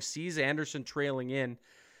long, sees Anderson trailing in,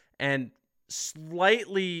 and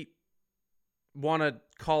slightly want to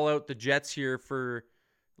call out the Jets here for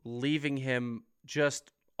leaving him just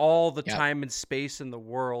all the time and space in the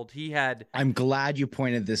world. He had... I'm glad you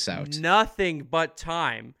pointed this out. Nothing but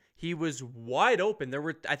time. He was wide open.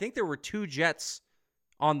 I think there were two Jets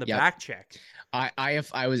on the back check. I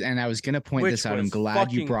was going to point this out. I'm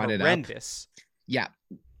glad you brought it up. Yeah.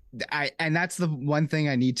 And that's the one thing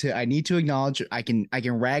I need to acknowledge. I can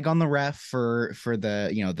rag on the ref for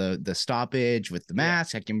the, the stoppage with the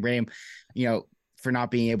mask. I can blame, for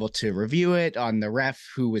not being able to review it, on the ref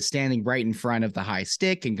who was standing right in front of the high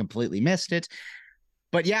stick and completely missed it.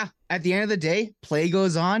 But yeah, at the end of the day, play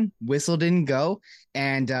goes on. Whistle didn't go,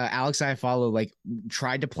 and Alex Iafallo like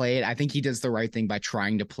tried to play it. I think he does the right thing by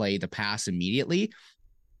trying to play the pass immediately.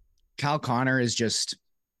 Cal Connor is just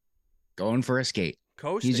going for a skate.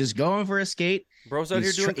 Coasting. He's just going for a skate. Bro's out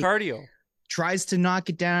here doing cardio. Tries to knock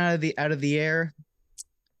it down out of the air.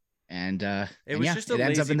 And it was just a lazy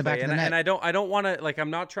ends up in the back play. of the net. And I don't want to, like, I'm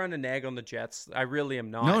not trying to nag on the Jets. I really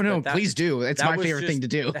am not. No, please do. It's my favorite thing to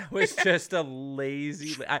do. That was just a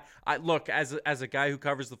lazy. I look, as a guy who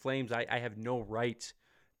covers the Flames, I have no right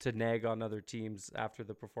to nag on other teams after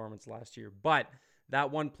the performance last year. But that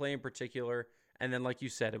one play in particular, and then like you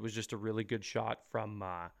said, it was just a really good shot from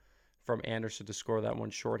Anderson to score that one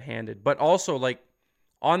shorthanded. But also, like,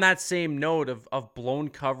 on that same note of blown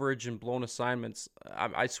coverage and blown assignments,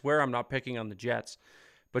 I swear I'm not picking on the Jets,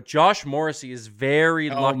 but Josh Morrissey is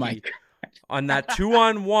very lucky on that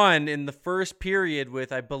 2-on-1 in the first period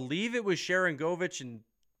with, I believe it was Sharon Govich and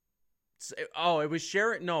it was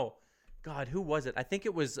Sharon. No, God, who was it? I think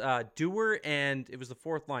it was Dewar, and it was the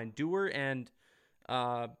fourth line, Dewar and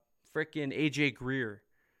frickin' AJ Greer,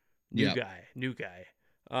 new guy.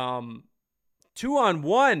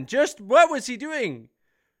 2-on-1. Just what was he doing?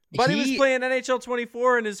 But he was playing NHL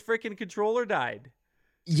 24 and his freaking controller died.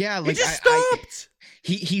 Yeah, like he just stopped.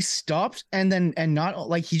 He stopped and not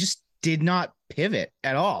like he just did not pivot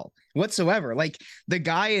at all whatsoever. Like the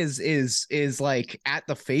guy is like at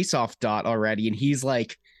the face-off dot already, and he's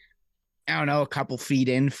like, I don't know, a couple feet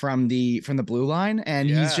in from the blue line, and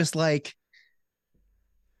he's just like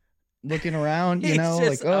looking around, you know,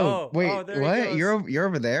 just, like, wait, what? You're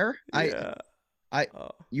over there? Yeah.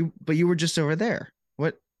 You were just over there.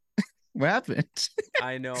 What happened?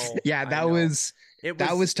 I know. Yeah, that was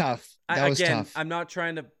tough. That was tough. I'm not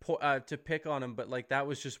trying to pick on him, but like that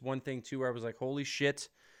was just one thing too where I was like, holy shit,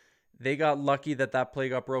 they got lucky that play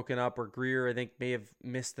got broken up, or Greer, I think, may have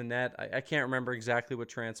missed the net. I can't remember exactly what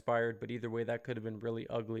transpired, but either way, that could have been really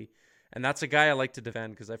ugly. And that's a guy I like to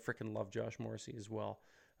defend because I freaking love Josh Morrissey as well.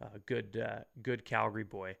 Good Calgary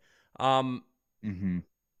boy.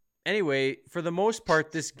 Anyway, for the most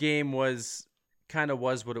part, this game was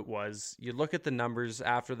what it was. You look at the numbers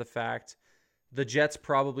after the fact, the Jets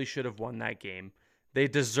probably should have won that game. They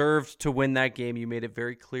deserved to win that game. You made it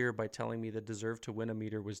very clear by telling me the deserve to win a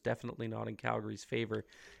meter was definitely not in Calgary's favor.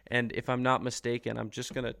 And if I'm not mistaken, I'm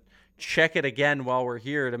just going to check it again while we're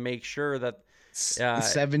here to make sure that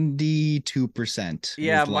 72%.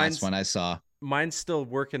 Yeah, was the last one I saw. Mine's still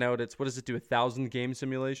working out. What does it do? 1,000 game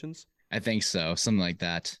simulations? I think so. Something like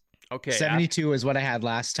that. Okay. 72 is what I had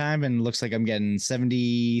last time, and looks like I'm getting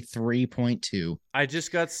 73.2. I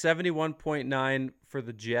just got 71.9 for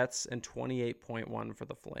the Jets and 28.1 for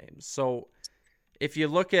the Flames. So if you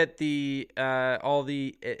look at the all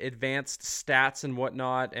the advanced stats and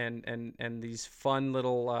whatnot, and these fun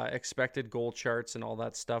little expected goal charts and all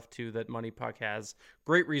that stuff too that Money Puck has,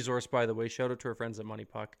 great resource, by the way. Shout out to our friends at Money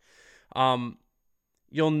Puck.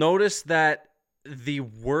 You'll notice that the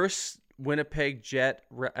worst Winnipeg Jet,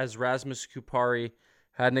 as Rasmus Kupari,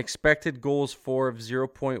 had an expected goals for of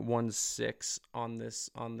 0.16 on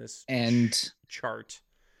this and chart.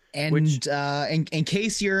 And in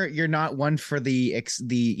case you're not one for the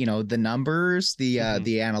the numbers, the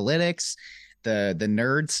analytics, the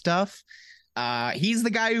nerd stuff, he's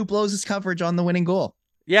the guy who blows his coverage on the winning goal.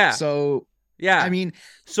 Yeah. So yeah, I mean,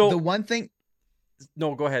 so the one thing.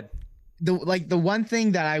 No, go ahead. The one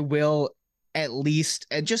thing that I will at least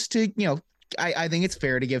just to, I think it's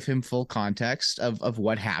fair to give him full context of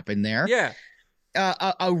what happened there. Yeah.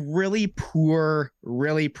 A really poor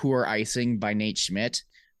icing by Nate Schmidt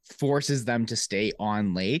forces them to stay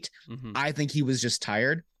on late. Mm-hmm. I think he was just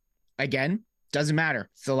tired. Again, doesn't matter.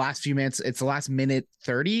 It's the last few minutes. It's the last minute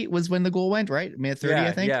 30 was when the goal went, right? Minute 30,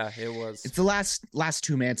 I think. Yeah, it was. It's the last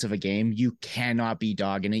 2 minutes of a game. You cannot be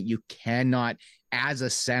dogging it. You cannot, as a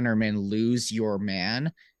centerman, lose your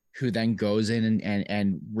man who then goes in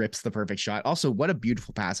and rips the perfect shot. Also, what a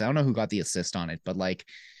beautiful pass. I don't know who got the assist on it, but like,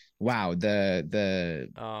 wow, it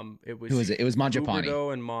was, who was it? It was Mangiapane.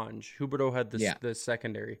 Huberdeau and Monge. Huberdeau had the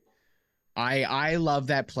secondary. I love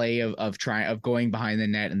that play of going behind the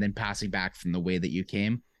net and then passing back from the way that you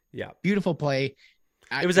came. Yeah. Beautiful play.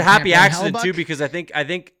 It was a happy accident too, because I think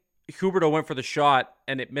Huberdeau went for the shot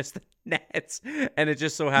and it missed the nets, and it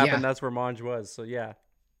just so happened that's where Monge was. So yeah.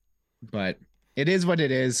 But it is what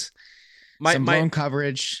it is. Some blown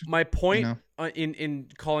coverage. My point in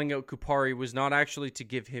calling out Kupari was not actually to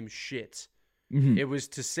give him shit. Mm-hmm. It was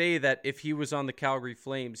to say that if he was on the Calgary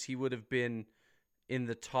Flames, he would have been in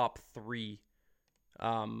the top 3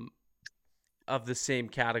 of the same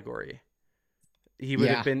category. He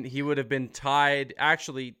would have been tied.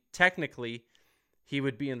 Actually, technically, he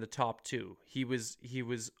would be in the top 2. He was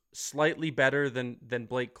slightly better than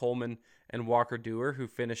Blake Coleman and Walker Dewar, who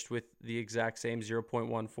finished with the exact same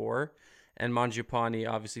 0.14. And Mangiapane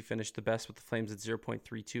obviously finished the best with the Flames at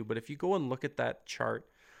 0.32. But if you go and look at that chart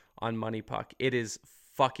on Money Puck, it is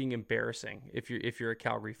fucking embarrassing if you're a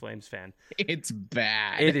Calgary Flames fan. It's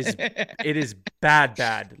bad. It is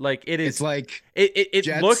bad. Like it is. It's like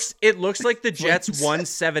it looks like the Jets won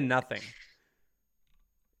 7-0.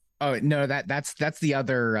 Oh no, that's the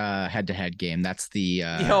other head-to-head game. That's the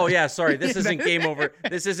Oh yeah, sorry. This isn't Game Over.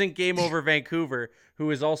 This isn't Game Over Vancouver,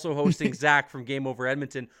 who is also hosting Zach from Game Over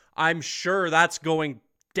Edmonton. I'm sure that's going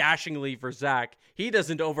dashingly for Zach. He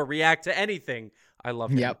doesn't overreact to anything. I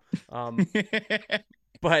love him. Yep.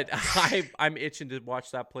 But I'm itching to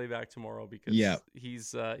watch that playback tomorrow because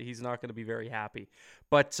he's not going to be very happy.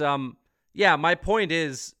 But yeah, my point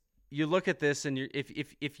is, you look at this and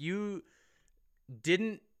if you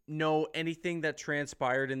didn't know anything that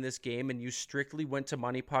transpired in this game and you strictly went to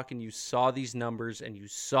Money Puck and you saw these numbers and you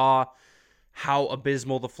saw how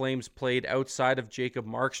abysmal the Flames played outside of Jacob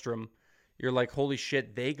Markstrom, you're like, holy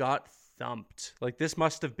shit, they got thumped. Like, this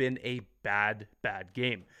must have been a bad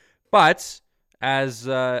game. But as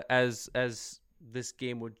this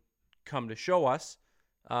game would come to show us,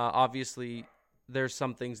 obviously there's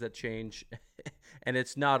some things that change, and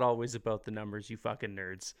it's not always about the numbers, you fucking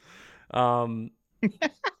nerds.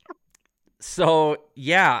 So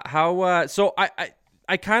yeah, so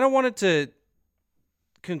I kind of wanted to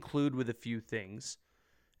conclude with a few things,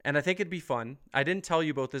 and I think it'd be fun. I didn't tell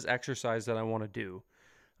you about this exercise that I want to do.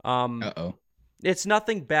 It's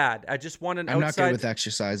nothing bad. I just want an outside. I'm not good with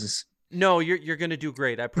exercises. No, you're going to do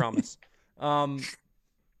great. I promise.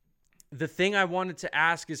 The thing I wanted to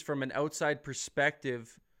ask is, from an outside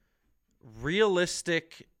perspective,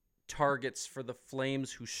 realistic targets for the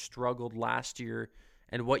Flames who struggled last year,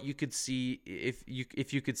 and what you could see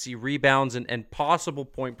if you could see rebounds and possible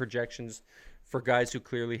point projections for guys who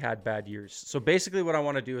clearly had bad years. So basically what I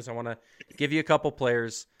want to do is I want to give you a couple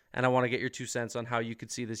players, and I want to get your 2 cents on how you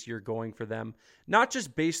could see this year going for them. Not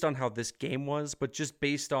just based on how this game was, but just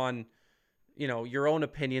based on, your own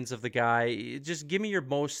opinions of the guy. Just give me your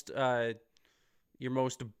most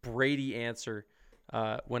Brady answer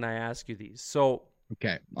when I ask you these. So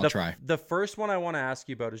okay, I'll try. The first one I want to ask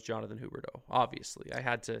you about is Jonathan Huberdeau. Obviously, I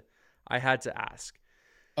had to ask.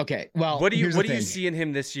 Okay, well, what do you see in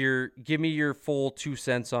him this year? Give me your full 2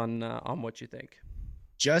 cents on what you think.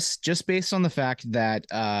 Just based on the fact that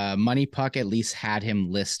Money Puck at least had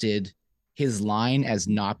him listed, his line as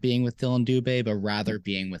not being with Dylan Dubé, but rather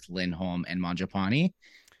being with Lindholm and Mangiapane,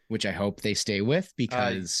 which I hope they stay with,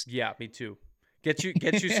 because yeah, me too. Get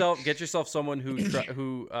yourself someone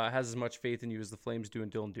who has as much faith in you as the Flames do in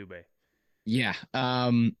Dylan Dubé. Yeah.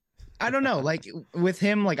 I don't know. Like, with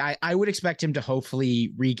him, like I would expect him to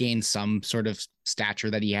hopefully regain some sort of stature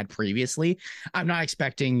that he had previously. I'm not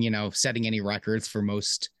expecting, setting any records for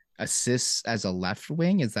most assists as a left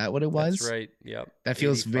wing. Is that what it was? That's right. Yep. That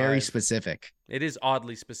feels 85. very specific. It is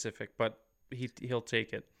oddly specific, but he'll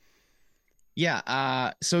take it.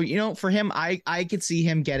 Yeah. So, for him, I could see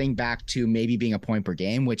him getting back to maybe being a point per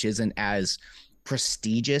game, which isn't as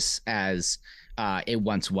prestigious as it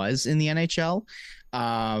once was in the NHL.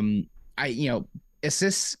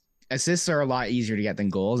 Assists are a lot easier to get than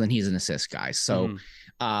goals, and he's an assist guy. So,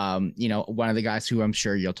 one of the guys who I'm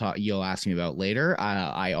sure you'll ask me about later,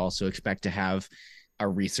 I also expect to have a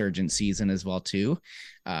resurgent season as well too.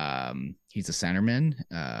 He's a centerman.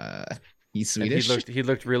 He's Swedish. And he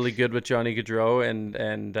looked really good with Johnny Gaudreau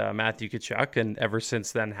and Matthew Tkachuk, and ever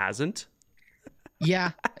since then hasn't.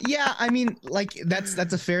 Yeah. I mean, like that's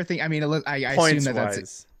a fair thing. I mean, I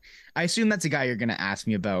assume that's a guy you're going to ask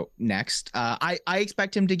me about next. I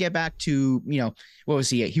expect him to get back to, what was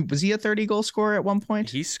he? Was he a 30 goal scorer at one point?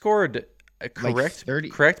 He scored correct. Like 30.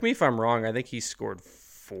 Correct me if I'm wrong. I think he scored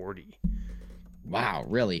 40. Wow,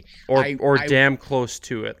 really? Or damn close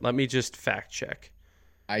to it. Let me just fact check.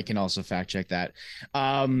 I can also fact check that.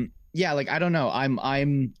 Yeah, like I don't know.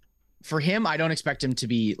 I'm for him, I don't expect him to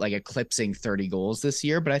be like eclipsing 30 goals this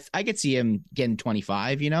year, but I could see him getting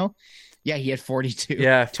 25, Yeah, he had 42.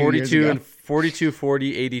 Yeah, 42 and 42,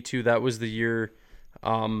 40, 82. That was the year.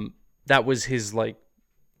 That was his, like,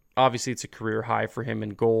 obviously it's a career high for him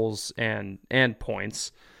in goals and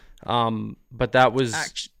points. But that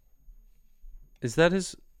was is that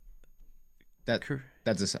his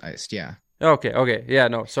that's his highest, yeah. Okay. Yeah,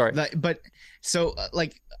 no, sorry. But so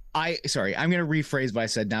I'm going to rephrase what I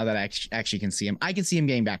said now that I actually can see him. I can see him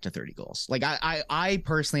getting back to 30 goals. Like I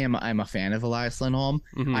personally I'm a fan of Elias Lindholm.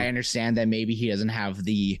 Mm-hmm. I understand that maybe he doesn't have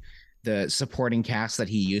the supporting cast that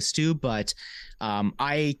he used to, but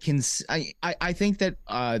I think that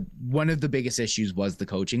one of the biggest issues was the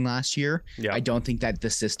coaching last year. Yeah. I don't think that the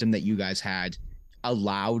system that you guys had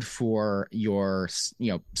allowed for your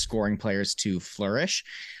scoring players to flourish.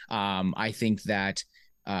 I think that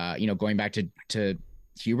going back to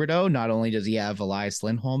Huberdeau, not only does he have Elias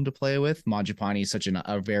Lindholm to play with, Mangiapane is such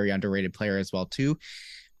a very underrated player as well too.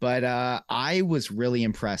 But I was really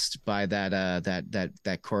impressed by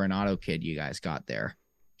that Coronado kid you guys got there.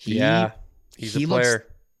 He's a player. Looks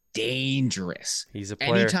dangerous. He's a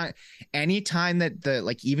player. Anytime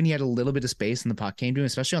that even he had a little bit of space and the puck came to him,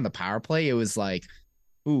 especially on the power play, it was like,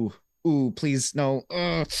 ooh, please no,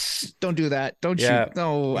 don't do that. Don't shoot.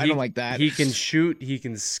 No, I don't like that. He can shoot. He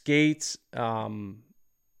can skate.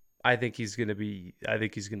 I think he's gonna be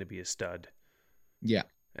a stud. Yeah,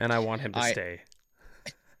 and I want him to stay.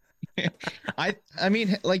 I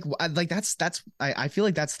mean, that's I feel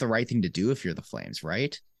like that's the right thing to do if you're the Flames,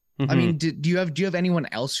 right? Mm-hmm. I mean, do you have anyone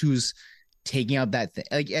else who's taking out that thing?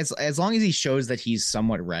 Like as long as he shows that he's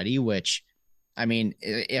somewhat ready, which, I mean,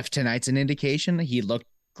 if tonight's an indication, he looked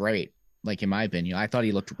great. Like in my opinion, I thought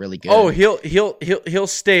he looked really good. Oh, he'll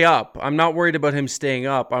stay up. I'm not worried about him staying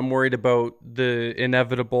up. I'm worried about the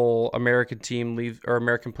inevitable American team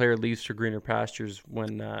American player leaves for greener pastures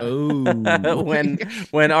when when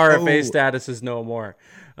RFA status is no more.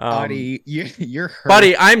 Buddy, you're hurt.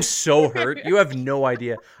 Buddy, I'm so hurt. You have no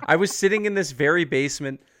idea. I was sitting in this very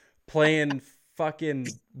basement playing fucking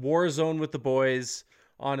Warzone with the boys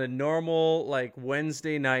on a normal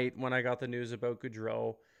Wednesday night when I got the news about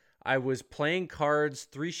Gaudreau. I was playing cards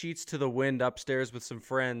 3 sheets to the wind upstairs with some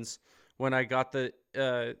friends when I got the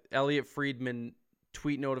Elliot Friedman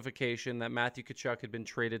tweet notification that Matthew Tkachuk had been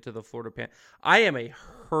traded to the Florida Panthers. I am a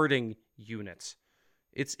hurting unit.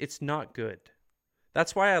 It's not good.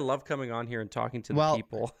 That's why I love coming on here and talking to the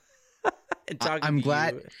people. I'm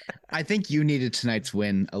glad. I think you needed tonight's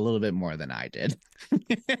win a little bit more than I did.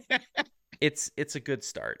 It's a good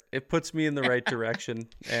start. It puts me in the right direction,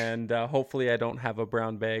 and hopefully I don't have a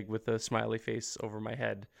brown bag with a smiley face over my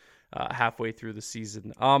head halfway through the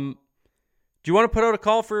season. Do you want to put out a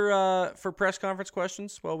call for press conference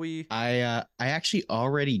questions while we? I actually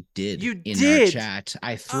already did. You in did? Our chat.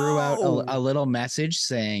 I threw out a little message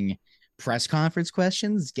saying press conference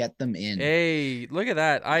questions. Get them in. Hey, look at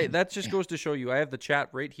that! That just goes to show you. I have the chat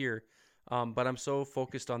right here, but I'm so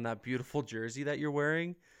focused on that beautiful jersey that you're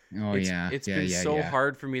wearing. Oh, it's been so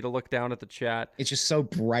hard for me to look down at the chat. It's just so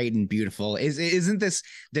bright and beautiful. Isn't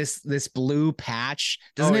this blue patch?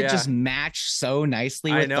 Doesn't it just match so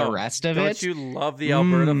nicely with the rest of it? Don't you love the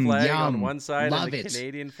Alberta flag on one side and the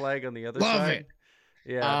Canadian flag on the other side? Love it.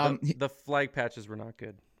 Yeah, the flag patches were not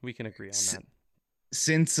good. We can agree on that.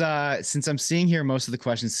 Since I'm seeing here, most of the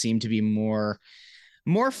questions seem to be more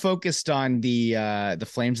focused on the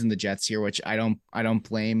Flames and the Jets here, which I don't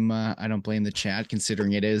blame the chat,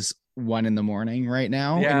 considering it is 1 a.m. right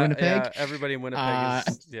now in Winnipeg. Yeah, everybody in Winnipeg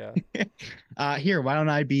is here, why don't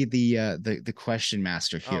I be the question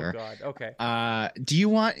master here? Oh God, okay. Do you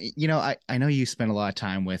want, I know you spent a lot of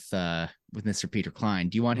time with Mr. Peter Klein.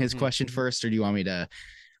 Do you want his question first, or do you want me to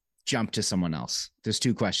jump to someone else? There's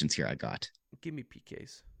 2 questions here I got. Give me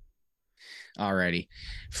PKs. Alrighty.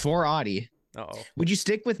 For Audie. Uh-oh. Would you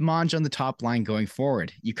stick with Monge on the top line going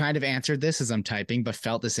forward? You kind of answered this as I'm typing, but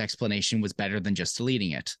felt this explanation was better than just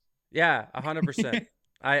deleting it. Yeah, 100%.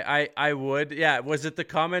 I would. Yeah. Was it the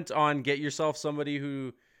comment on get yourself somebody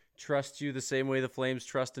who trusts you the same way the Flames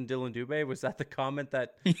trust in Dylan Dubé? Was that the comment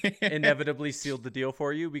that inevitably sealed the deal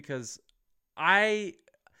for you? Because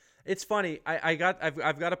it's funny. I've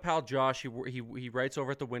got a pal, Josh. He writes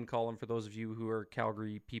over at the Win column for those of you who are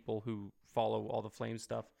Calgary people who follow all the Flames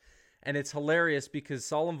stuff. And it's hilarious because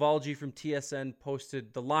Salim Valji from TSN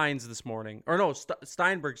posted the lines this morning. Or no,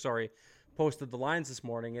 Steinberg, posted the lines this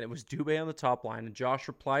morning. And it was Dubé on the top line. And Josh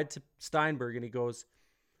replied to Steinberg and he goes,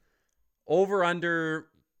 over under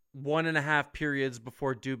 1.5 periods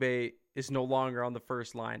before Dubé is no longer on the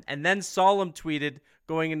first line. And then Salim tweeted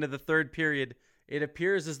going into the 3rd period, it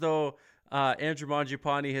appears as though Andrew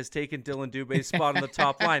Mangiapane has taken Dylan Dubé's spot on the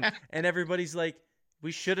top line. And everybody's like,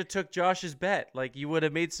 we should have took Josh's bet. Like, you would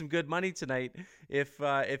have made some good money tonight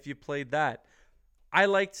if you played that. I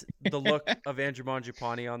liked the look of Andrew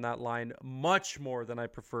Mangiapane on that line much more than I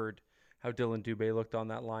preferred how Dylan Dubé looked on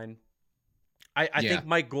that line. I think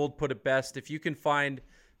Mike Gould put it best. If you can find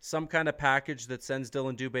some kind of package that sends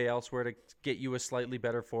Dylan Dubé elsewhere to get you a slightly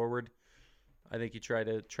better forward, I think you try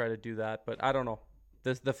to do that. But I don't know.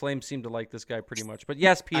 The Flames seem to like this guy pretty much. But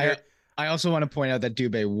yes, Peter. I also want to point out that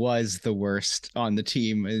Dubé was the worst on the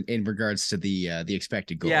team in regards to the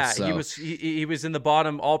expected goals. Yeah, so. he was in the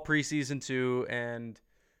bottom all preseason too, and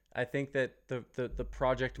I think that the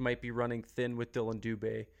project might be running thin with Dylan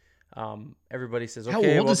Dubé. Everybody says,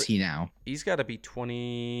 okay, how old is he now? He's got to be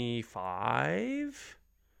 25.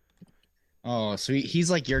 Oh, so he's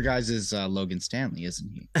like your guys' Logan Stanley, isn't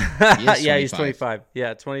he? Yeah, he's 25.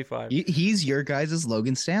 Yeah, 25. He's your guys'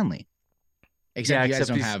 Logan Stanley. Except you guys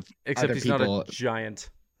don't have except other he's people. Not a giant.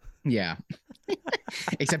 Yeah.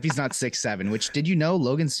 Except he's not 6'7", which did you know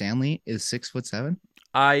Logan Stanley is 6'7"?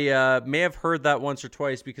 I may have heard that once or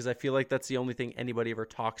twice because I feel like that's the only thing anybody ever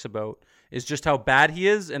talks about is just how bad he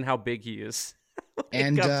is and how big he is.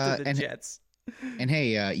 And Jets. And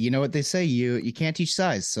hey, you know what they say? You can't teach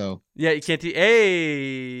size, so yeah, you can't teach.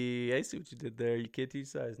 Hey, I see what you did there. You can't teach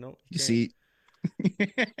size. No, you see, you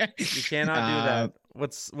cannot do that.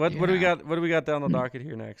 What do we got? What do we got down the docket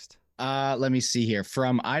here next? Let me see here.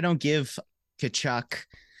 From I Don't Give Kachuk.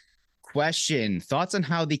 Question: thoughts on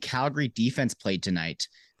how the Calgary defense played tonight?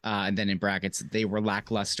 And then in brackets, they were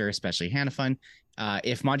lackluster, especially Hanifin.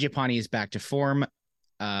 If Mangiapane is back to form,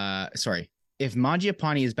 if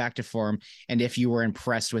Mangiapane is back to form, and if you were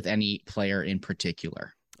impressed with any player in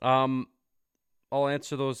particular. I'll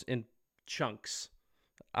answer those in chunks.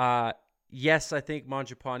 Yes, I think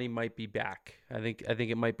Mangiapane might be back. I think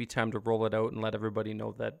it might be time to roll it out and let everybody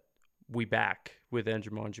know that we back with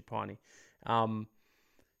Andrew Mangiapane.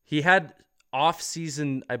 He had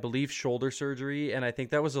off-season, I believe, shoulder surgery, and I think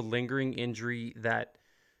that was a lingering injury that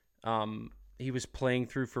he was playing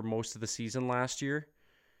through for most of the season last year.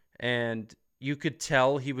 And you could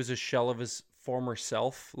tell he was a shell of his former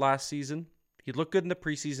self last season. He looked good in the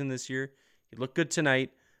preseason this year. He looked good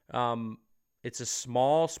tonight. It's a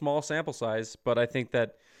small sample size, but I think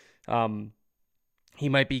that he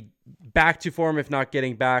might be back to form, if not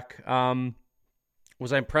getting back.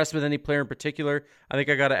 Was I impressed with any player in particular? I think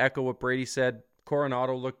I got to echo what Brady said.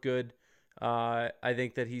 Coronado looked good. I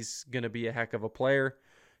think that he's going to be a heck of a player.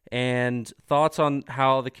 And thoughts on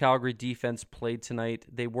how the Calgary defense played tonight?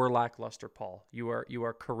 They were lackluster, Paul. You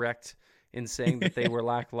are correct in saying that they were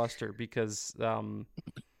lackluster because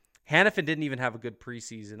Hanifin didn't even have a good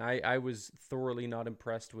preseason. I was thoroughly not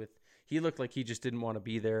impressed with. He looked like he just didn't want to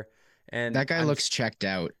be there. And that guy looks checked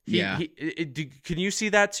out. Can you see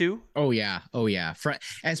that too? Oh yeah. And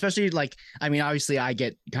especially obviously I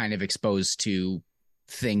get kind of exposed to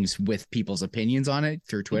things with people's opinions on it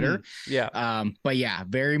through Twitter. Mm-hmm. Yeah. But yeah,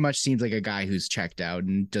 very much seems like a guy who's checked out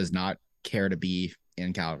and does not care to be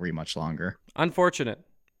in Calgary much longer. Unfortunate.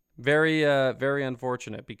 Very, very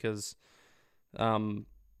unfortunate because, that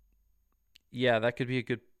could be a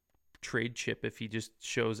good trade chip if he just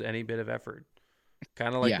shows any bit of effort.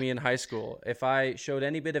 Kind of like me in high school. If I showed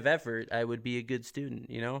any bit of effort, I would be a good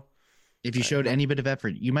student, you know? If you showed any bit of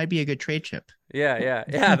effort, you might be a good trade chip. Yeah,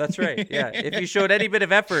 that's right. Yeah, if you showed any bit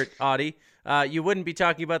of effort, Audie, you wouldn't be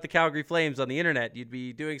talking about the Calgary Flames on the internet. You'd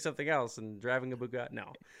be doing something else and driving a Bugatti.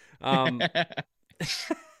 No.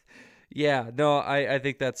 I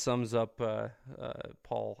think that sums up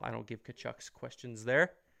Paul. I don't give Kachuk's questions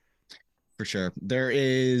there. For sure. There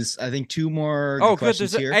is, I think, two more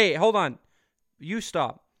questions here. Hey, hold on. You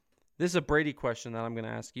stop. This is a Brady question that I'm going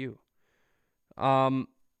to ask you. For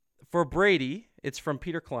Brady, it's from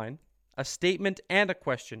Peter Klein. A statement and a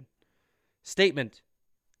question. Statement.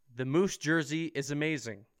 The Moose jersey is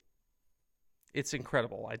amazing. It's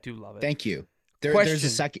incredible. I do love it. Thank you. There's a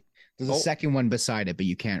second. There's a second one beside it, but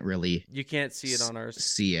you can't really. You can't see it on ours.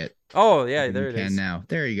 See it. Oh yeah, there it is. You can now.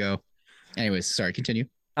 There you go. Anyways, sorry. Continue.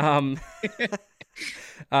 The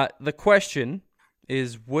question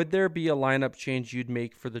is, would there be a lineup change you'd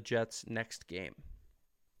make for the Jets next game?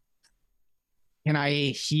 Can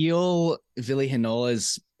I heal Ville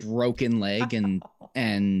Henola's broken leg and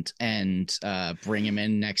bring him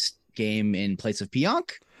in next game in place of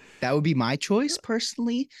Pionk? That would be my choice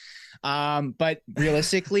personally. But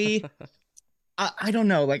realistically, I don't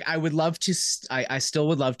know. Like I would love to. I still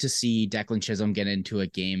would love to see Declan Chisholm get into a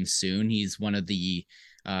game soon. He's one of the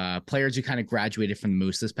players who kind of graduated from the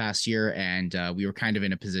Moose this past year, and we were kind of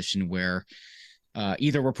in a position where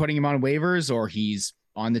either we're putting him on waivers or he's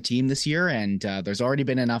on the team this year, and there's already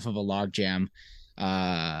been enough of a logjam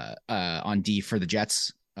on D for the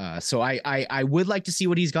Jets. So I would like to see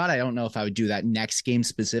what he's got. I don't know if I would do that next game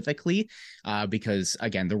specifically, because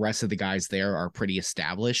again, the rest of the guys there are pretty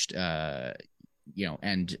established. We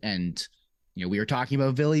were talking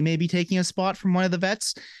about Ville maybe taking a spot from one of the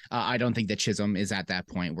vets. I don't think that Chisholm is at that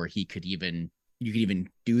point where he could even you could even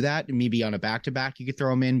do that. Maybe on a back-to-back, you could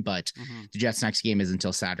throw him in, but the Jets' next game is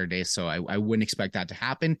until Saturday, so I wouldn't expect that to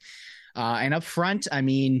happen. And up front, I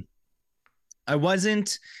mean, I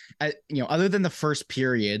wasn't, other than the first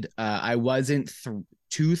period, I wasn't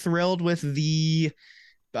too thrilled with the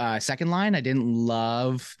second line. I didn't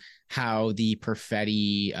love how the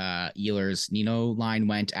Perfetti, Ehlers, Nino line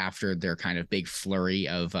went after their kind of big flurry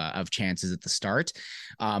of chances at the start.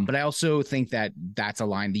 But I also think that that's a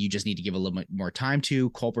line that you just need to give a little bit more time to.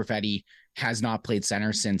 Cole Perfetti has not played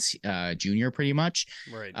center since junior pretty much.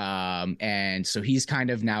 Right. And so he's kind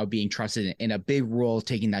of now being trusted in a big role,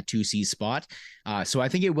 taking that 2C spot. So I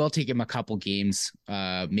think it will take him a couple games,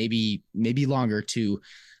 maybe longer to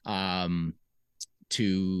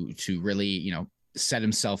really, set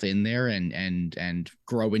himself in there and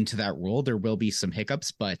grow into that role. There will be some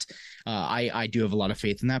hiccups, but I do have a lot of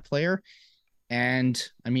faith in that player. And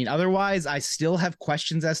I mean, otherwise, I still have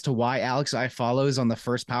questions as to why Alex Iafallo is on the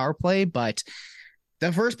first power play, but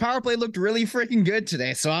the first power play looked really freaking good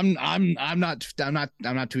today. So I'm not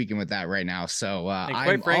tweaking with that right now. So and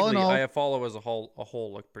quite frankly, Iafallo as a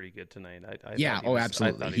whole looked pretty good tonight.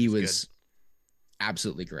 Absolutely. He was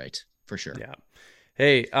absolutely great for sure. Yeah.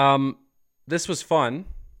 Hey, this was fun.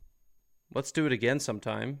 Let's do it again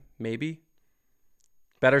sometime. Maybe.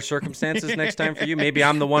 Better circumstances next time for you. Maybe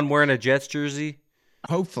I'm the one wearing a Jets jersey.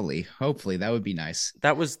 Hopefully, that would be nice.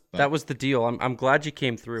 That was the deal. I'm glad you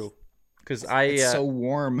came through because it's so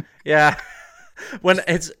warm. Yeah. When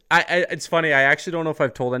it's funny. I actually don't know if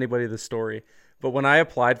I've told anybody this story, but when I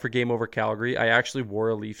applied for Game Over Calgary, I actually wore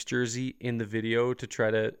a Leafs jersey in the video to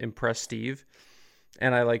try to impress Steve.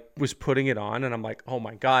 And I was putting it on and I'm like, oh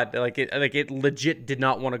my God, it legit did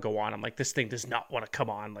not want to go on. I'm like, this thing does not want to come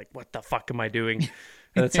on. Like, what the fuck am I doing?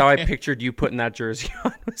 And that's how I pictured you putting that jersey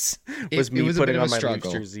on was me putting on my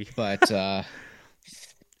Leafs jersey. But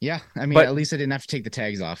yeah, I mean, at least I didn't have to take the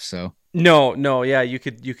tags off. So no. Yeah. You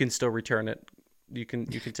can still return it. You can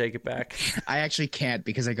take it back. I actually can't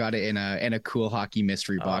because I got it in a cool hockey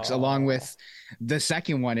mystery box along with the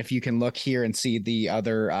second one. If you can look here and see the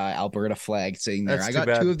other Alberta flag sitting there, I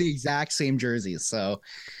got two of the exact same jerseys. So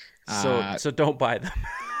don't buy them.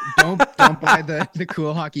 don't buy the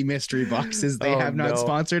cool hockey mystery boxes. They have not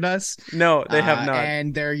sponsored us. No, they have not.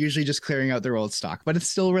 And they're usually just clearing out their old stock, but it's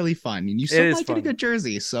still really fun. And you still might get a good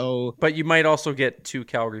jersey. So, but you might also get two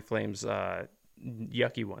Calgary Flames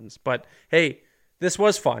yucky ones. But hey, this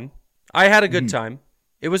was fun. I had a good time.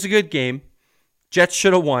 It was a good game. Jets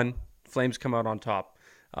should have won. Flames come out on top.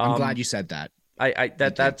 I'm glad you said that.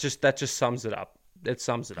 That just sums it up. It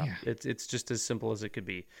sums it up. Yeah. It's just as simple as it could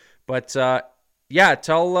be. But tell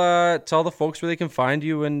the folks where they can find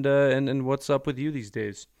you and what's up with you these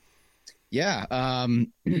days. Yeah,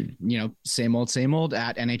 same old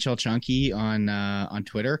at NHL Chunky on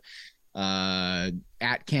Twitter.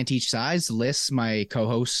 At Can't Teach Size lists my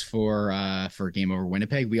co-hosts for Game Over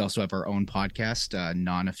Winnipeg. We also have our own podcast,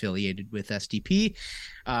 non-affiliated with STP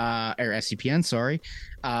or SCPN, sorry.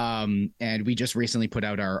 And we just recently put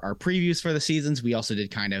out our previews for the seasons. We also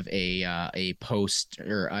did kind of a post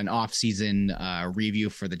or an off-season review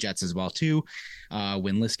for the Jets as well too.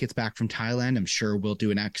 When Liz gets back from Thailand, I'm sure we'll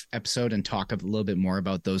do an episode and talk a little bit more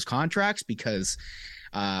about those contracts because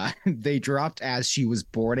they dropped as she was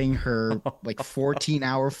boarding her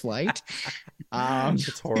 14-hour flight.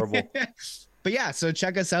 It's horrible. But yeah, so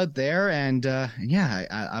check us out there, and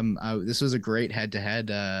this was a great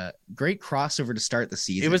head-to-head, great crossover to start the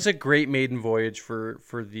season. It was a great maiden voyage for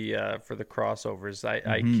the crossovers.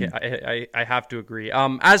 I have to agree.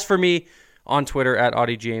 As for me on Twitter at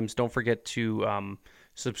Audie James, don't forget to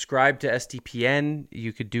subscribe to SDPN.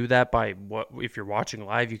 You could do that if you're watching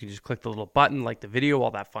live, you can just click the little button, like the video,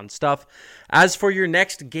 all that fun stuff. As for your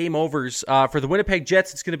next game overs, for the Winnipeg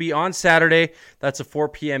Jets, it's going to be on Saturday. That's a 4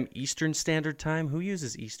 p.m. Eastern Standard Time. Who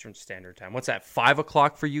uses Eastern Standard Time? What's that, 5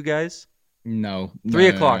 o'clock for you guys? No. 3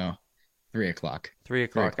 o'clock. No. 3 o'clock. 3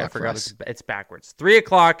 o'clock. I forgot it's backwards. 3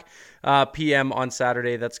 o'clock p.m. on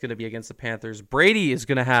Saturday. That's going to be against the Panthers. Brady is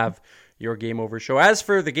going to have your Game Over show. As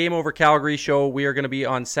for the Game Over Calgary show, we are going to be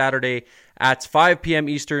on Saturday at 5 p.m.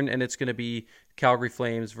 Eastern, and it's going to be Calgary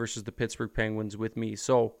Flames versus the Pittsburgh Penguins with me.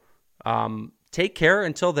 So take care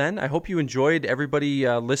until then. I hope you enjoyed, everybody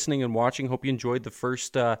listening and watching. Hope you enjoyed the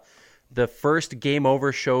first Game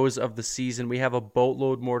Over shows of the season. We have a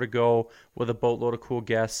boatload more to go with a boatload of cool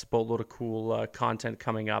guests, boatload of cool content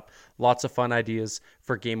coming up. Lots of fun ideas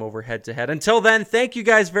for Game Over head-to-head. Until then, thank you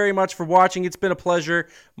guys very much for watching. It's been a pleasure.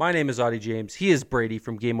 My name is Audie James. He is Brady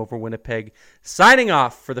from Game Over Winnipeg. Signing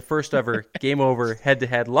off for the first ever Game Over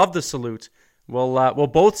head-to-head. Love the salute. We'll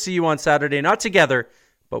both see you on Saturday. Not together,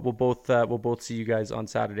 but we'll both see you guys on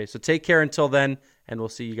Saturday. So take care until then, and we'll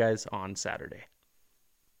see you guys on Saturday.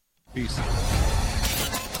 Peace.